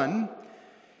 1,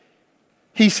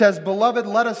 he says, "Beloved,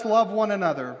 let us love one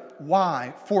another."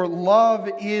 Why? For love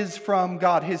is from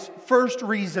God. His first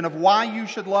reason of why you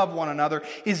should love one another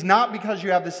is not because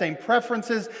you have the same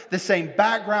preferences, the same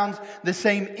backgrounds, the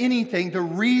same anything. The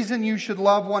reason you should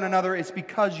love one another is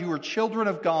because you are children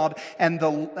of God, and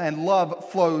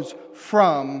love flows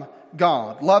from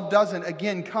God. Love doesn't,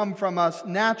 again, come from us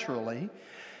naturally.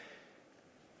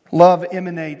 Love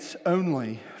emanates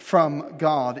only from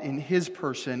God in His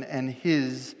person and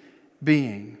His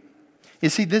being. You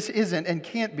see, this isn't and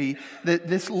can't be, that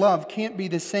this love can't be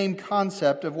the same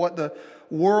concept of what the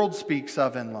world speaks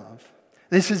of in love.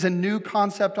 This is a new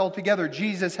concept altogether.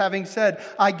 Jesus having said,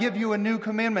 "I give you a new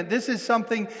commandment." This is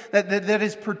something that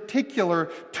is particular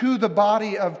to the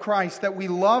body of Christ, that we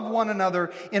love one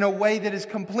another in a way that is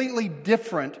completely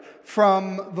different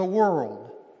from the world.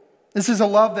 This is a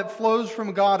love that flows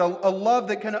from God, a love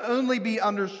that can only be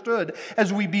understood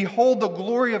as we behold the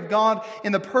glory of God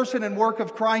in the person and work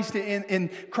of Christ, in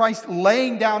Christ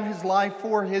laying down His life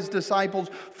for His disciples,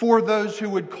 for those who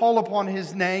would call upon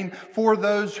His name, for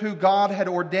those who God had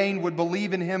ordained would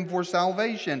believe in Him for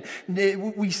salvation.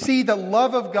 We see the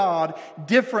love of God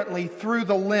differently through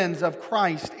the lens of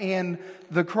Christ and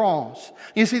the cross.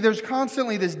 You see, there's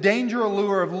constantly this danger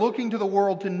allure of looking to the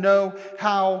world to know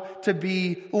how to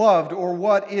be loved or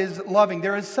what is loving.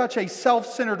 There is such a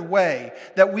self-centered way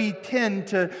that we tend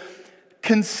to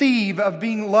conceive of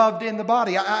being loved in the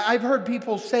body. I've heard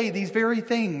people say these very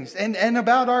things and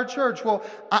about our church. Well,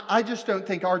 I just don't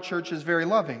think our church is very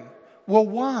loving. Well,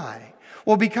 why?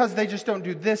 Well, because they just don't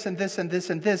do this and this and this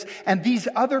and this. And these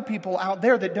other people out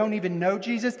there that don't even know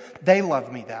Jesus, they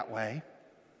love me that way.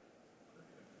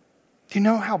 Do you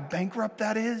know how bankrupt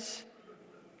that is?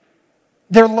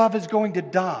 Their love is going to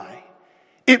die.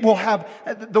 It will have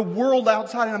the world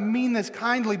outside, and I mean this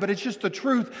kindly, but it's just the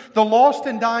truth. The lost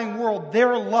and dying world,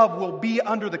 their love will be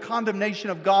under the condemnation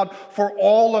of God for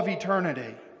all of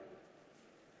eternity.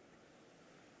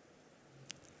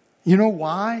 You know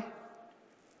why?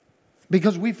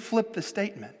 Because we've flipped the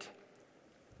statement.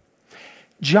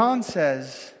 John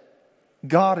says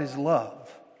God is love.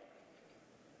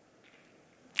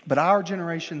 But our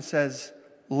generation says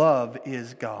love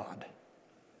is God.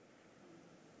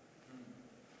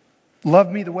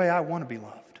 Love me the way I want to be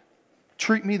loved.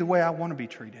 Treat me the way I want to be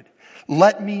treated.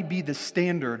 Let me be the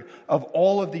standard of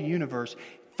all of the universe.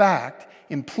 In fact,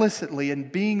 implicitly in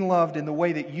being loved in the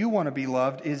way that you want to be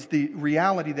loved is the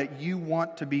reality that you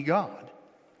want to be God.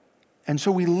 And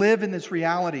so we live in this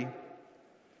reality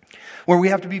where we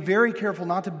have to be very careful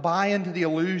not to buy into the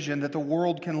illusion that the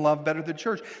world can love better than the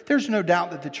church. There's no doubt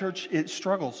that the church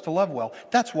struggles to love well.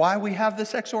 That's why we have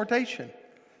this exhortation.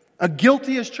 A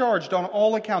guilty is charged on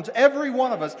all accounts. Every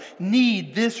one of us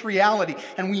need this reality,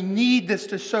 and we need this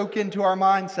to soak into our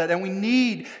mindset, and we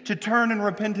need to turn in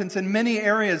repentance in many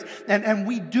areas. And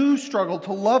we do struggle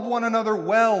to love one another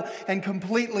well and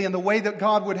completely in the way that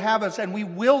God would have us, and we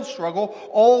will struggle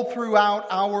all throughout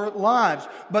our lives.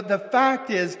 But the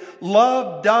fact is,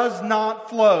 love does not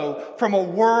flow from a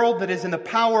world that is in the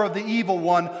power of the evil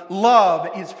one.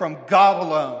 Love is from God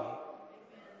alone.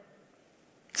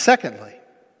 Secondly,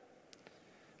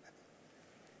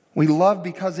 we love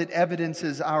because it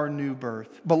evidences our new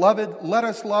birth. Beloved, let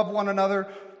us love one another,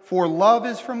 for love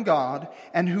is from God,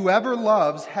 and whoever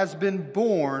loves has been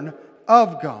born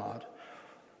of God.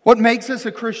 What makes us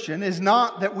a Christian is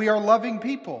not that we are loving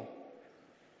people.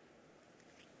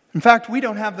 In fact, we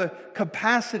don't have the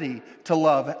capacity to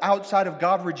love outside of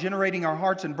God regenerating our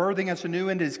hearts and birthing us anew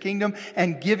into His kingdom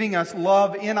and giving us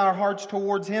love in our hearts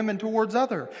towards Him and towards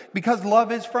others, because love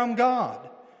is from God.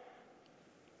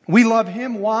 We love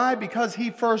Him. Why? Because He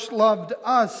first loved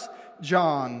us,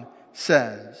 John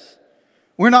says.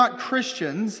 We're not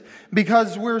Christians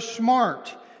because we're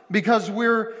smart, because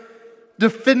we're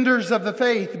defenders of the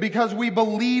faith, because we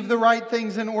believe the right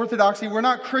things in orthodoxy. We're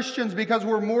not Christians because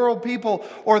we're moral people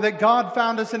or that God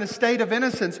found us in a state of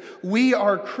innocence. We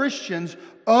are Christians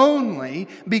only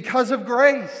because of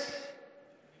grace.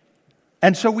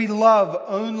 And so we love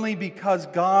only because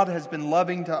God has been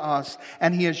loving to us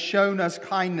and He has shown us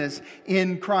kindness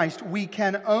in Christ. We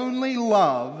can only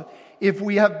love if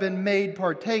we have been made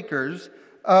partakers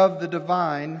of the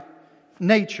divine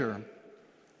nature.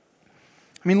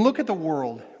 I mean, look at the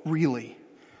world, really.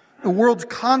 The world's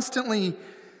constantly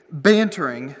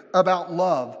bantering about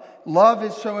love. Love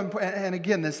is so important. And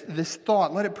again, this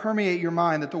thought, let it permeate your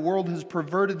mind that the world has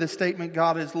perverted the statement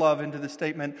God is love into the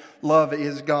statement love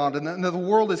is God. And the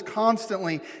world is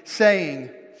constantly saying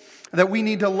that we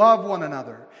need to love one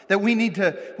another, that we need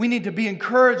to be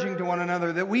encouraging to one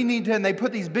another, that we need to, and they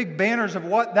put these big banners of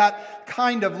what that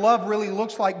kind of love really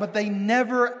looks like, but they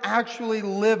never actually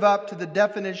live up to the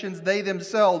definitions they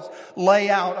themselves lay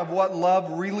out of what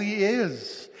love really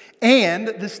is. And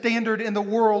the standard in the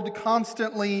world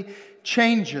constantly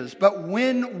changes. But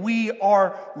when we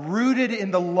are rooted in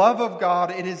the love of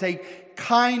God, it is a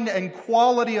kind and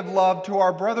quality of love to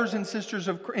our brothers and sisters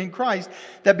in Christ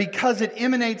that because it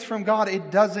emanates from God, it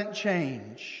doesn't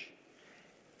change.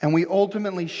 And we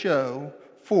ultimately show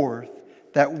forth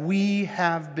that we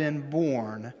have been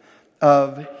born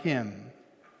of Him.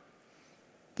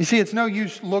 You see, it's no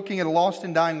use looking at a lost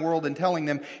and dying world and telling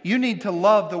them, you need to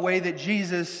love the way that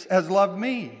Jesus has loved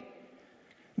me.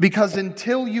 Because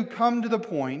until you come to the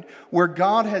point where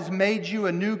God has made you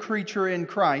a new creature in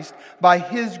Christ, by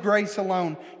His grace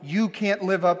alone, you can't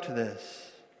live up to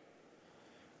this.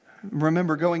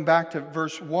 Remember, going back to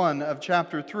verse 1 of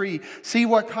chapter 3, see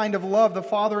what kind of love the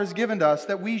Father has given to us,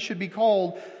 that we should be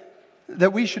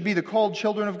the called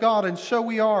children of God, and so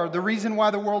we are. The reason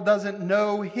why the world doesn't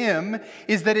know Him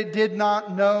is that it did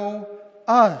not know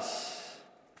us.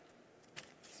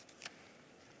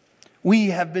 We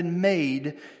have been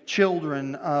made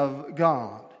children of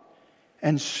God,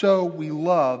 and so we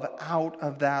love out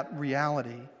of that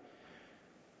reality.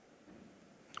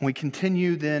 We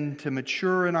continue then to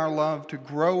mature in our love, to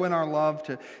grow in our love,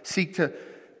 to seek to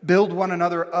build one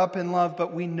another up in love,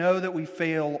 but we know that we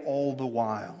fail all the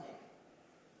while.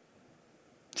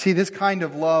 See, this kind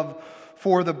of love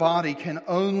for the body can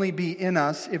only be in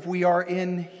us if we are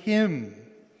in Him.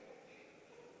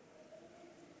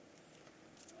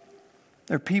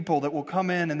 There are people that will come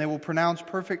in and they will pronounce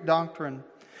perfect doctrine.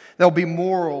 They'll be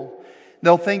moral.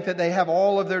 They'll think that they have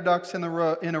all of their ducks in a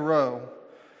row.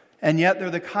 And yet they're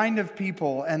the kind of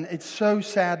people, and it's so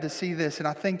sad to see this, and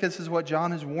I think this is what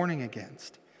John is warning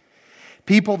against.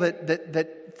 People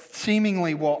that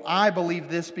seemingly, well, I believe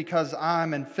this because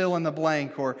I'm, and fill in the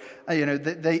blank, or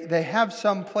they have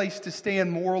some place to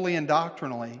stand morally and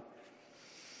doctrinally.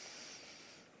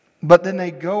 But then they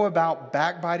go about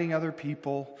backbiting other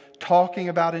people, talking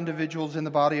about individuals in the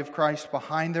body of Christ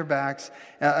behind their backs,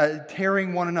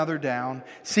 tearing one another down,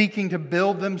 seeking to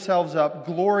build themselves up,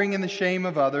 glorying in the shame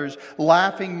of others,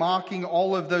 laughing, mocking,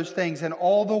 all of those things. And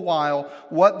all the while,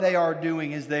 what they are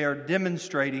doing is they are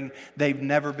demonstrating they've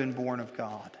never been born of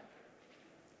God.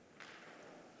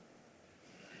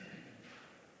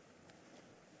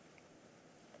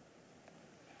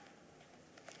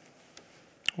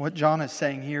 What John is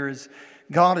saying here is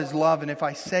God is love, and if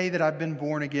I say that I've been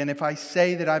born again, if I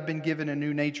say that I've been given a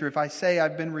new nature, if I say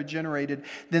I've been regenerated,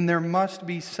 then there must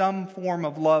be some form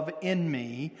of love in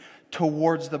me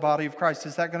towards the body of Christ.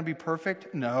 Is that going to be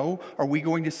perfect? No. Are we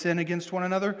going to sin against one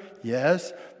another?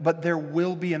 Yes. But there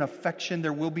will be an affection,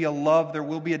 there will be a love, there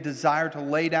will be a desire to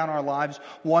lay down our lives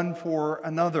one for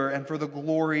another and for the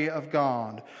glory of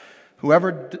God.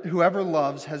 Whoever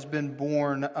loves has been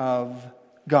born of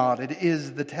God. It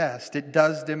is the test. It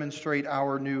does demonstrate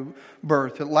our new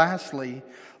birth. And lastly,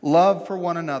 love for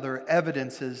one another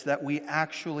evidences that we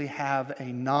actually have a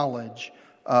knowledge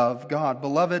of God.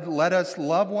 Beloved, let us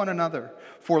love one another,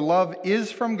 for love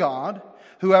is from God.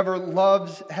 Whoever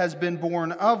loves has been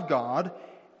born of God,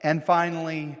 and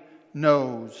finally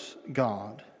knows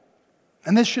God.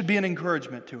 And this should be an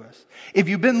encouragement to us. If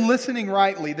you've been listening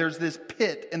rightly, there's this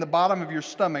pit in the bottom of your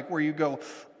stomach where you go,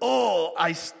 oh,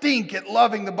 I stink at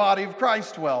loving the body of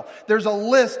Christ well. There's a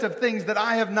list of things that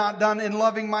I have not done in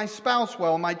loving my spouse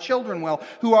well, my children well,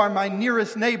 who are my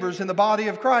nearest neighbors in the body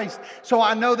of Christ. So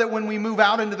I know that when we move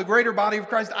out into the greater body of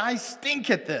Christ, I stink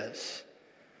at this.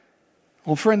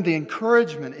 Well, friend, the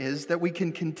encouragement is that we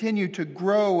can continue to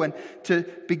grow and to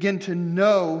begin to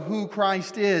know who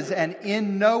Christ is. And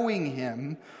in knowing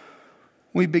Him,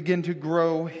 we begin to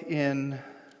grow in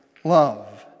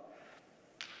love.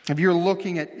 If you're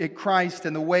looking at Christ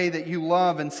and the way that you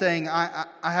love and saying, I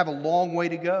have a long way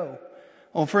to go.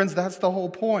 Well, friends, that's the whole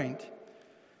point.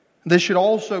 This should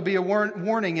also be a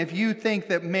warning. If you think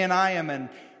that, man,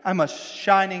 I'm a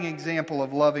shining example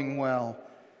of loving well.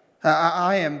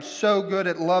 I am so good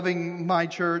at loving my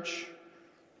church.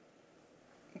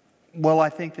 Well, I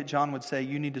think that John would say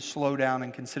you need to slow down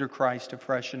and consider Christ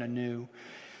afresh and anew.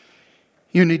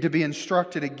 You need to be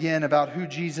instructed again about who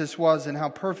Jesus was and how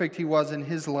perfect He was in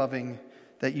His loving,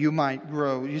 that you might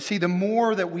grow. You see, the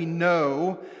more that we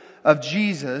know of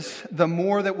Jesus, the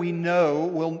more that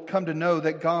we'll come to know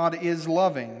that God is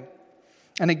loving.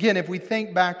 And again, if we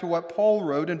think back to what Paul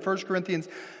wrote in 1 Corinthians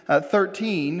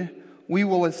 13, we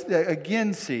will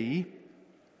again see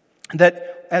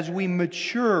that as we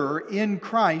mature in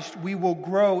Christ, we will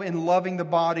grow in loving the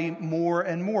body more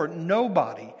and more.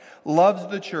 Nobody loves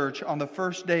the church on the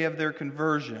first day of their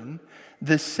conversion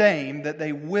the same that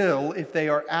they will if they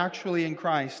are actually in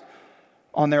Christ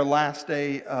on their last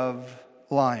day of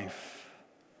life.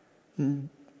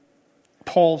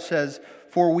 Paul says,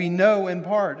 "For we know in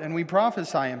part, and we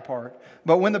prophesy in part.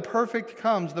 But when the perfect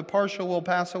comes, the partial will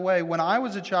pass away. When I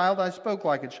was a child, I spoke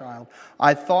like a child.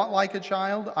 I thought like a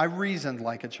child. I reasoned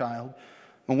like a child.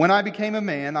 But when I became a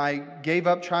man, I gave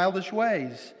up childish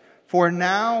ways. For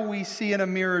now we see in a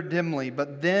mirror dimly,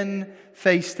 but then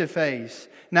face to face.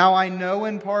 Now I know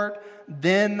in part,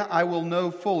 then I will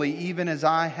know fully, even as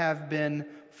I have been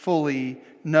fully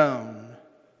known."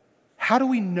 How do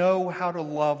we know how to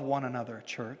love one another,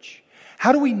 church?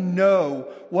 How do we know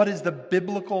what is the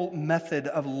biblical method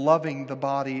of loving the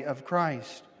body of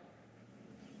Christ?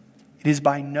 It is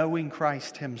by knowing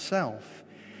Christ Himself.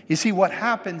 You see, what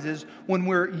happens is when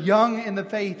we're young in the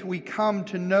faith, we come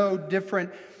to know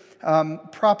different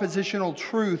propositional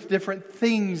truth, different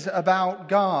things about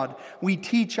God. We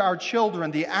teach our children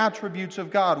the attributes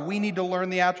of God. We need to learn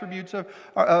the attributes of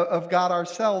God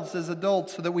ourselves as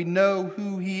adults so that we know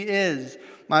who He is.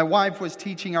 My wife was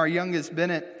teaching our youngest,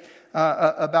 Bennett,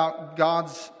 about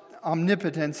God's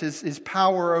omnipotence, His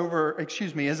power over,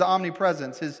 His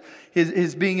omnipresence,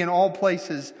 His being in all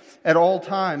places at all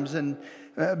times. And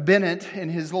Bennett, in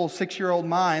his little 6-year-old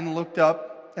mind, looked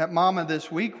up at Mama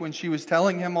this week when she was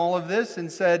telling him all of this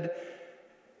and said,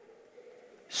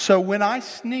 "So when I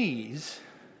sneeze,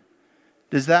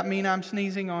 does that mean I'm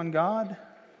sneezing on God?"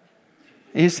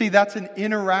 And you see, that's an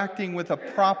interacting with a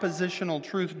propositional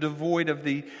truth devoid of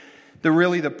the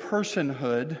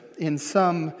personhood in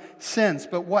some sense.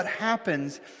 But what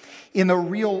happens in the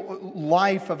real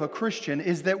life of a Christian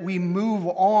is that we move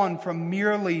on from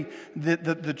merely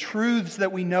the truths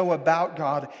that we know about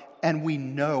God, and we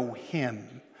know Him.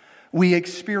 We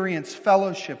experience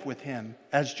fellowship with Him,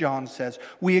 as John says.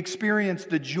 We experience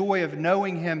the joy of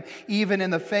knowing Him even in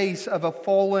the face of a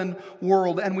fallen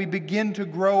world. And we begin to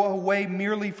grow away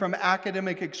merely from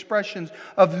academic expressions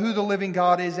of who the living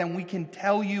God is. And we can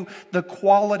tell you the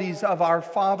qualities of our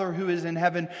Father who is in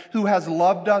heaven, who has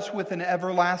loved us with an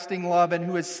everlasting love and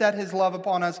who has set His love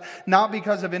upon us, not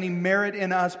because of any merit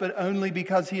in us, but only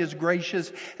because He is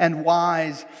gracious and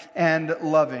wise and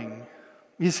loving.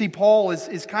 You see, Paul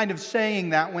is kind of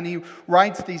saying that when he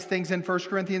writes these things in 1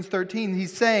 Corinthians 13.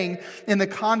 He's saying in the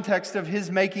context of his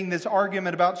making this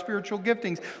argument about spiritual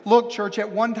giftings, look, church,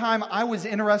 at one time I was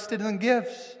interested in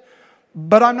gifts,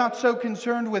 but I'm not so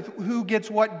concerned with who gets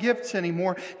what gifts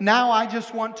anymore. Now I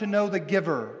just want to know the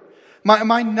giver.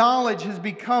 My knowledge has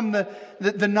become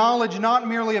the knowledge not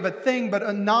merely of a thing, but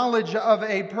a knowledge of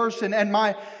a person. And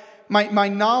my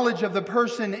knowledge of the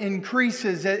person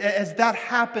increases. As that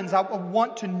happens, I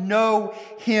want to know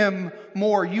Him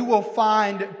more. You will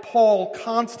find Paul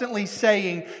constantly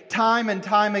saying time and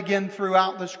time again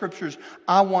throughout the Scriptures,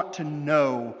 I want to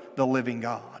know the living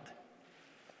God.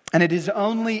 And it is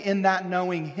only in that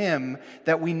knowing Him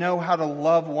that we know how to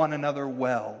love one another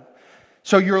well.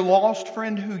 So your lost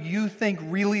friend who you think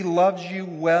really loves you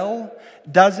well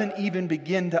doesn't even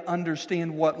begin to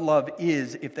understand what love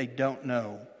is if they don't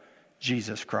know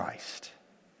Jesus Christ.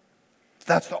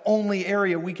 That's the only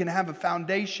area we can have a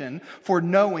foundation for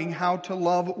knowing how to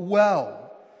love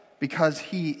well, because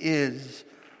He is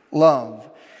love.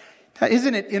 Now,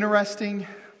 isn't it interesting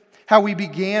how we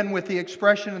began with the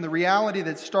expression and the reality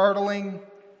that's startling?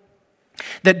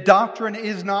 That doctrine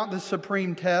is not the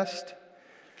supreme test.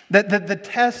 That the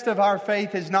test of our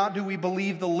faith is not, do we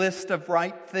believe the list of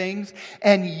right things?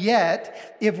 And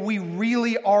yet, if we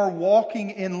really are walking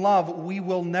in love, we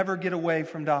will never get away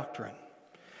from doctrine.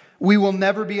 We will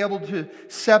never be able to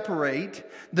separate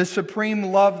the supreme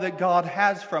love that God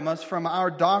has from us from our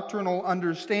doctrinal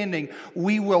understanding.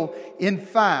 We will, in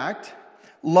fact,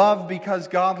 love because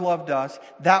God loved us.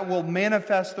 That will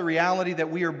manifest the reality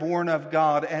that we are born of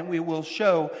God, and we will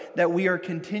show that we are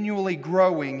continually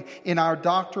growing in our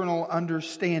doctrinal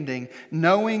understanding.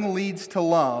 Knowing leads to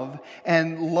love,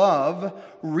 and love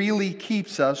really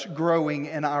keeps us growing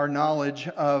in our knowledge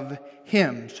of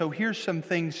Him. So here's some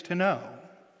things to know.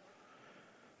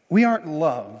 We aren't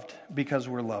loved because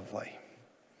we're lovely.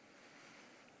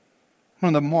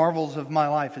 One of the marvels of my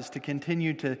life is to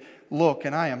continue to look,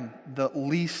 and I am the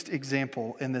least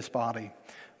example in this body,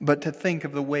 but to think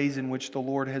of the ways in which the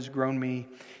Lord has grown me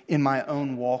in my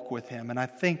own walk with Him. And I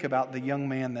think about the young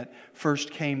man that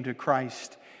first came to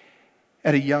Christ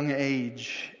at a young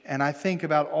age, and I think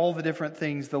about all the different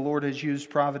things the Lord has used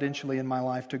providentially in my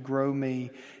life to grow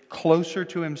me closer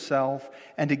to Himself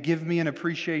and to give me an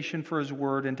appreciation for His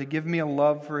Word and to give me a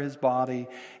love for His body.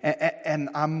 And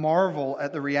I marvel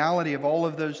at the reality of all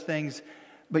of those things.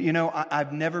 But you know,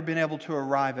 I've never been able to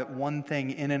arrive at one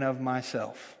thing in and of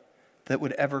myself that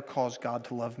would ever cause God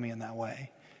to love me in that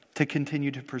way, to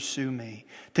continue to pursue me,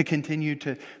 to continue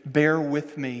to bear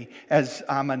with me as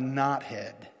I'm a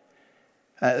knothead.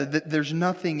 There's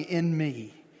nothing in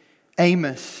me.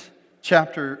 Amos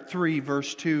chapter 3,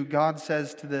 verse 2, God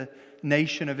says to the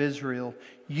nation of Israel,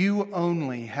 "You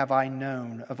only have I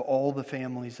known of all the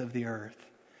families of the earth."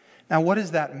 Now, what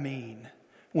does that mean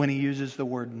when He uses the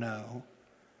word know?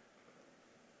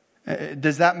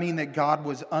 Does that mean that God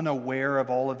was unaware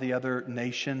of all of the other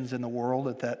nations in the world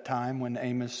at that time when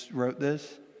Amos wrote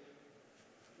this?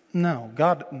 No,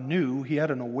 God knew. He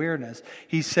had an awareness.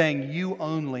 He's saying, you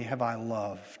only have I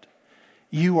loved.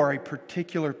 You are a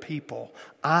particular people.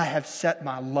 I have set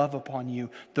my love upon you.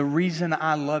 The reason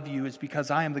I love you is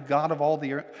because I am the God of all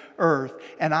the earth,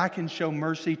 and I can show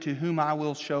mercy to whom I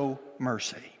will show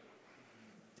mercy.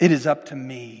 It is up to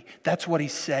me. That's what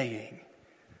He's saying.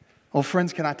 Well,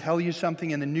 friends, can I tell you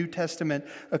something? In the New Testament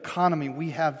economy,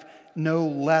 we have no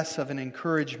less of an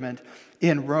encouragement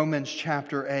in Romans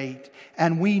chapter 8.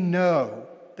 And we know,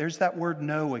 there's that word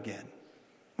know again.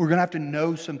 We're going to have to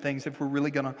know some things if we're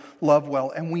really going to love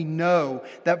well. And we know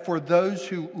that for those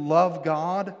who love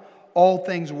God, all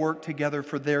things work together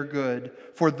for their good,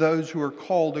 for those who are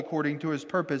called according to His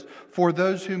purpose. For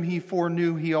those whom He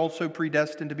foreknew, He also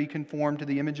predestined to be conformed to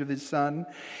the image of His Son,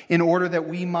 in order that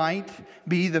we might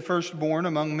be the firstborn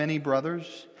among many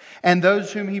brothers. And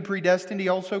those whom He predestined, He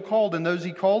also called. And those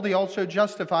He called, He also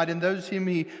justified. And those whom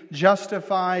He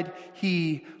justified,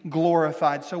 He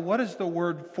glorified. So what does the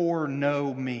word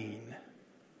foreknow mean?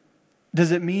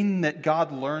 Does it mean that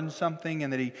God learned something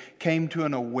and that He came to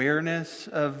an awareness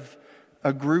of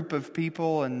a group of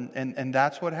people, and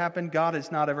that's what happened. God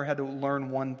has not ever had to learn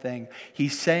one thing.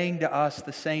 He's saying to us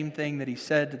the same thing that he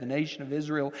said to the nation of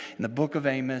Israel in the book of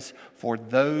Amos, for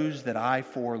those that I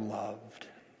foreloved,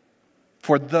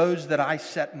 for those that I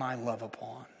set my love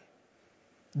upon.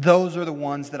 Those are the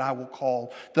ones that I will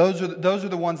call. Those are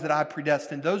the ones that I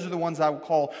predestined. Those are the ones I will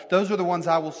call. Those are the ones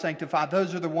I will sanctify.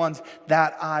 Those are the ones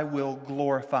that I will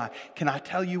glorify. Can I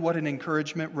tell you what an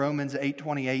encouragement Romans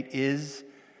 8:28 is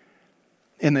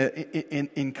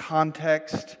in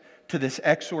context to this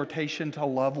exhortation to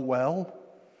love well?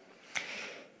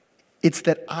 It's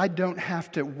that I don't have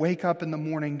to wake up in the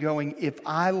morning going, if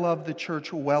I love the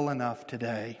church well enough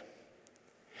today,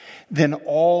 then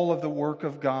all of the work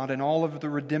of God and all of the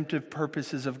redemptive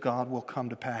purposes of God will come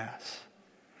to pass.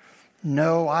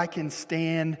 No, I can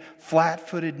stand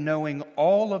flat-footed knowing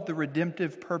all of the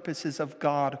redemptive purposes of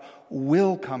God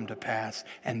will come to pass.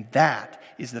 And that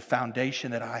is the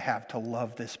foundation that I have to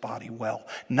love this body well.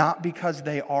 Not because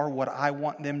they are what I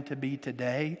want them to be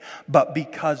today, but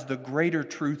because the greater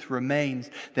truth remains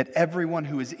that everyone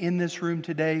who is in this room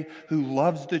today, who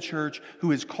loves the church,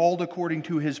 who is called according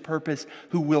to his purpose,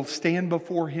 who will stand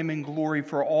before him in glory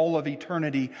for all of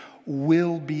eternity,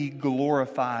 will be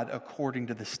glorified according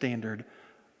to the standard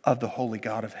of the holy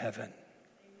God of heaven.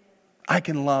 I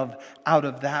can love out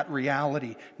of that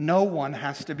reality. No one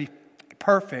has to be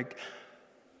perfect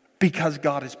because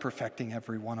God is perfecting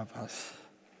every one of us.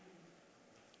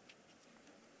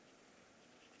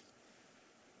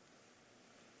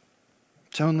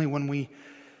 It's only when we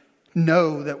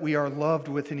know that we are loved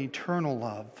with an eternal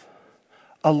love,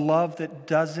 a love that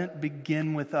doesn't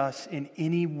begin with us in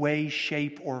any way,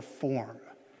 shape, or form,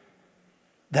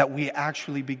 that we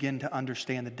actually begin to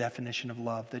understand the definition of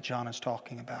love that John is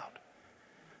talking about.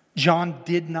 John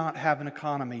did not have an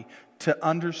economy to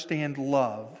understand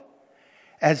love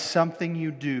as something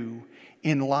you do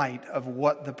in light of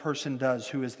what the person does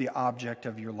who is the object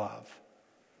of your love.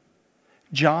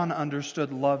 John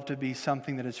understood love to be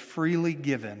something that is freely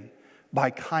given by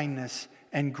kindness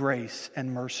and grace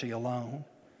and mercy alone.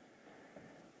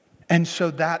 And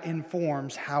so that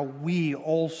informs how we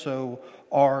also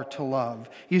are to love.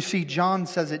 You see, John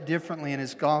says it differently in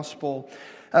his gospel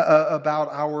about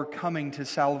our coming to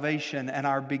salvation and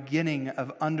our beginning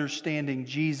of understanding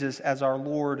Jesus as our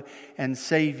Lord and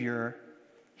Savior.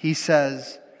 He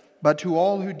says, "But to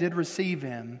all who did receive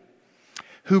him,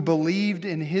 who believed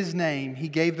in his name, he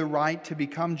gave the right to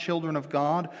become children of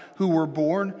God, who were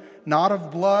born not of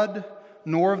blood,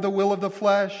 nor of the will of the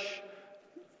flesh,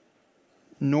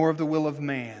 nor of the will of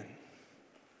man,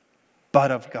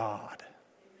 but of God."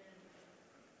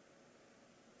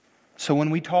 So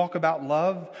when we talk about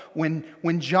love, when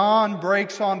John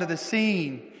breaks onto the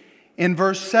scene in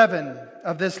verse 7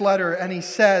 of this letter and he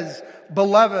says,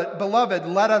 Beloved,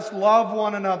 let us love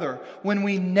one another. When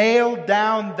we nail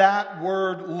down that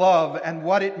word love and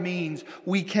what it means,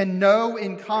 we can know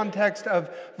in context of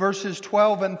verses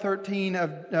 12 and 13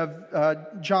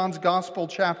 of John's Gospel,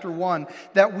 chapter 1,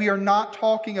 that we are not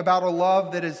talking about a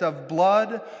love that is of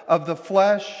blood, of the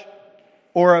flesh,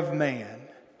 or of man.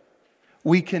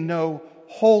 We can know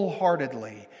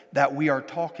wholeheartedly that we are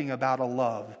talking about a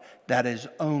love that is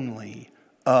only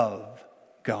of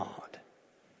God,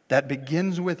 that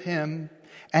begins with him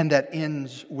and that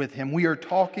ends with him. We are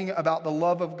talking about the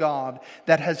love of God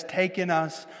that has taken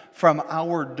us from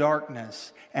our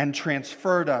darkness and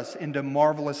transferred us into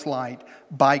marvelous light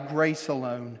by grace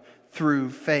alone, through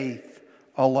faith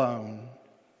alone.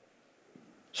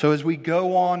 So as we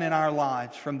go on in our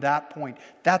lives from that point,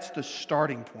 that's the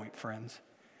starting point, friends.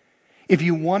 If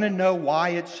you want to know why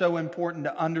it's so important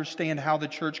to understand how the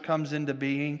church comes into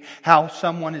being, how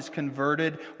someone is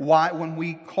converted, why when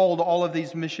we called all of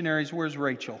these missionaries, where's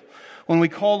Rachel? When we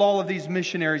called all of these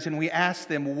missionaries and we asked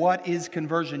them, what is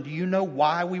conversion? Do you know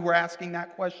why we were asking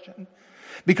that question?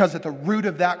 Because at the root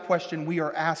of that question, we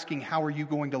are asking, how are you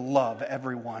going to love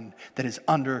everyone that is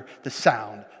under the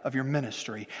sound of your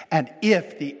ministry? And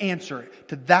if the answer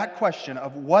to that question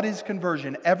of what is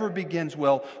conversion ever begins,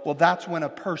 well, that's when a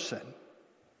person,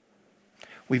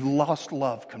 we've lost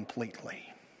love completely.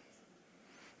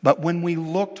 But when we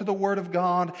look to the Word of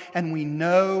God and we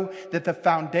know that the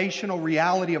foundational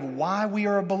reality of why we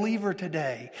are a believer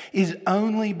today is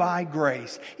only by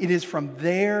grace, it is from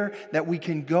there that we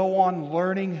can go on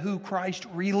learning who Christ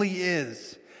really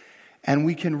is. And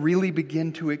we can really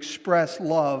begin to express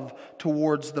love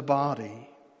towards the body.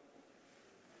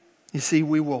 You see,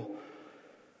 we will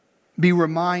be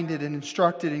reminded and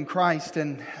instructed in Christ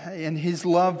and in His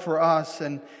love for us,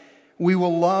 and we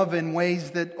will love in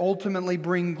ways that ultimately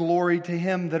bring glory to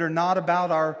Him, that are not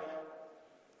about our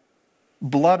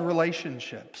blood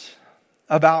relationships.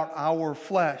 about our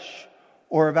flesh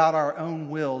or about our own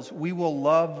wills. We will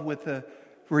love with the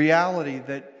reality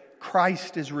that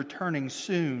Christ is returning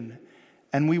soon,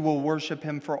 and we will worship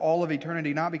Him for all of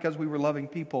eternity, not because we were loving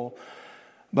people,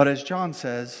 but as John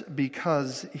says,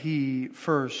 because He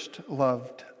first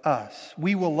loved us.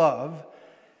 We will love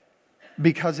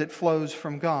because it flows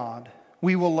from God.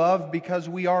 We will love because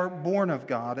we are born of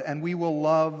God, and we will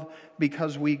love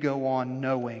because we go on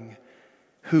knowing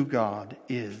who God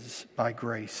is by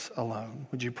grace alone.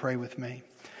 Would you pray with me?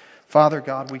 Father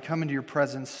God, we come into your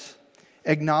presence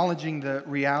acknowledging the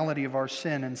reality of our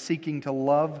sin and seeking to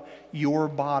love your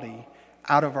body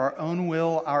out of our own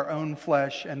will, our own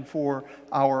flesh, and for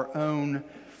our own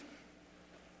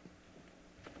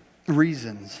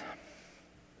reasons.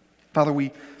 Father,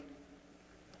 we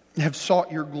have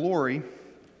sought your glory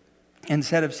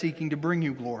instead of seeking to bring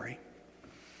you glory.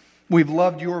 We've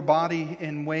loved your body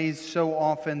in ways so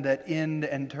often that end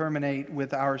and terminate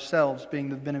with ourselves being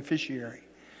the beneficiary.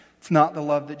 It's not the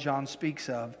love that John speaks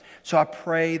of. So I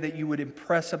pray that you would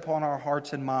impress upon our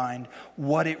hearts and mind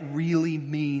what it really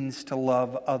means to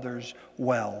love others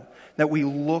well. That we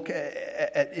look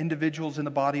at individuals in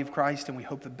the body of Christ and we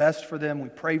hope the best for them. We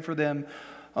pray for them.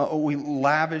 We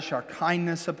lavish our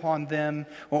kindness upon them.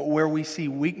 Where we see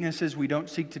weaknesses, we don't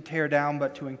seek to tear down,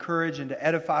 but to encourage and to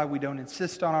edify. We don't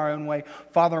insist on our own way.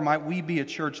 Father, might we be a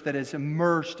church that is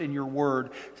immersed in your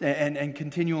word and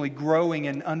continually growing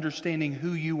and understanding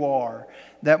who you are,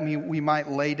 that we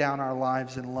might lay down our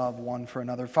lives in love one for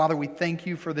another. Father, we thank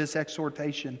you for this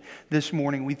exhortation this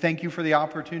morning. We thank you for the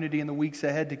opportunity in the weeks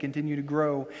ahead to continue to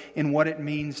grow in what it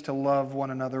means to love one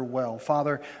another well.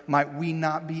 Father, might we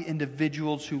not be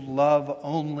individuals who love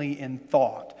only in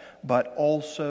thought, but also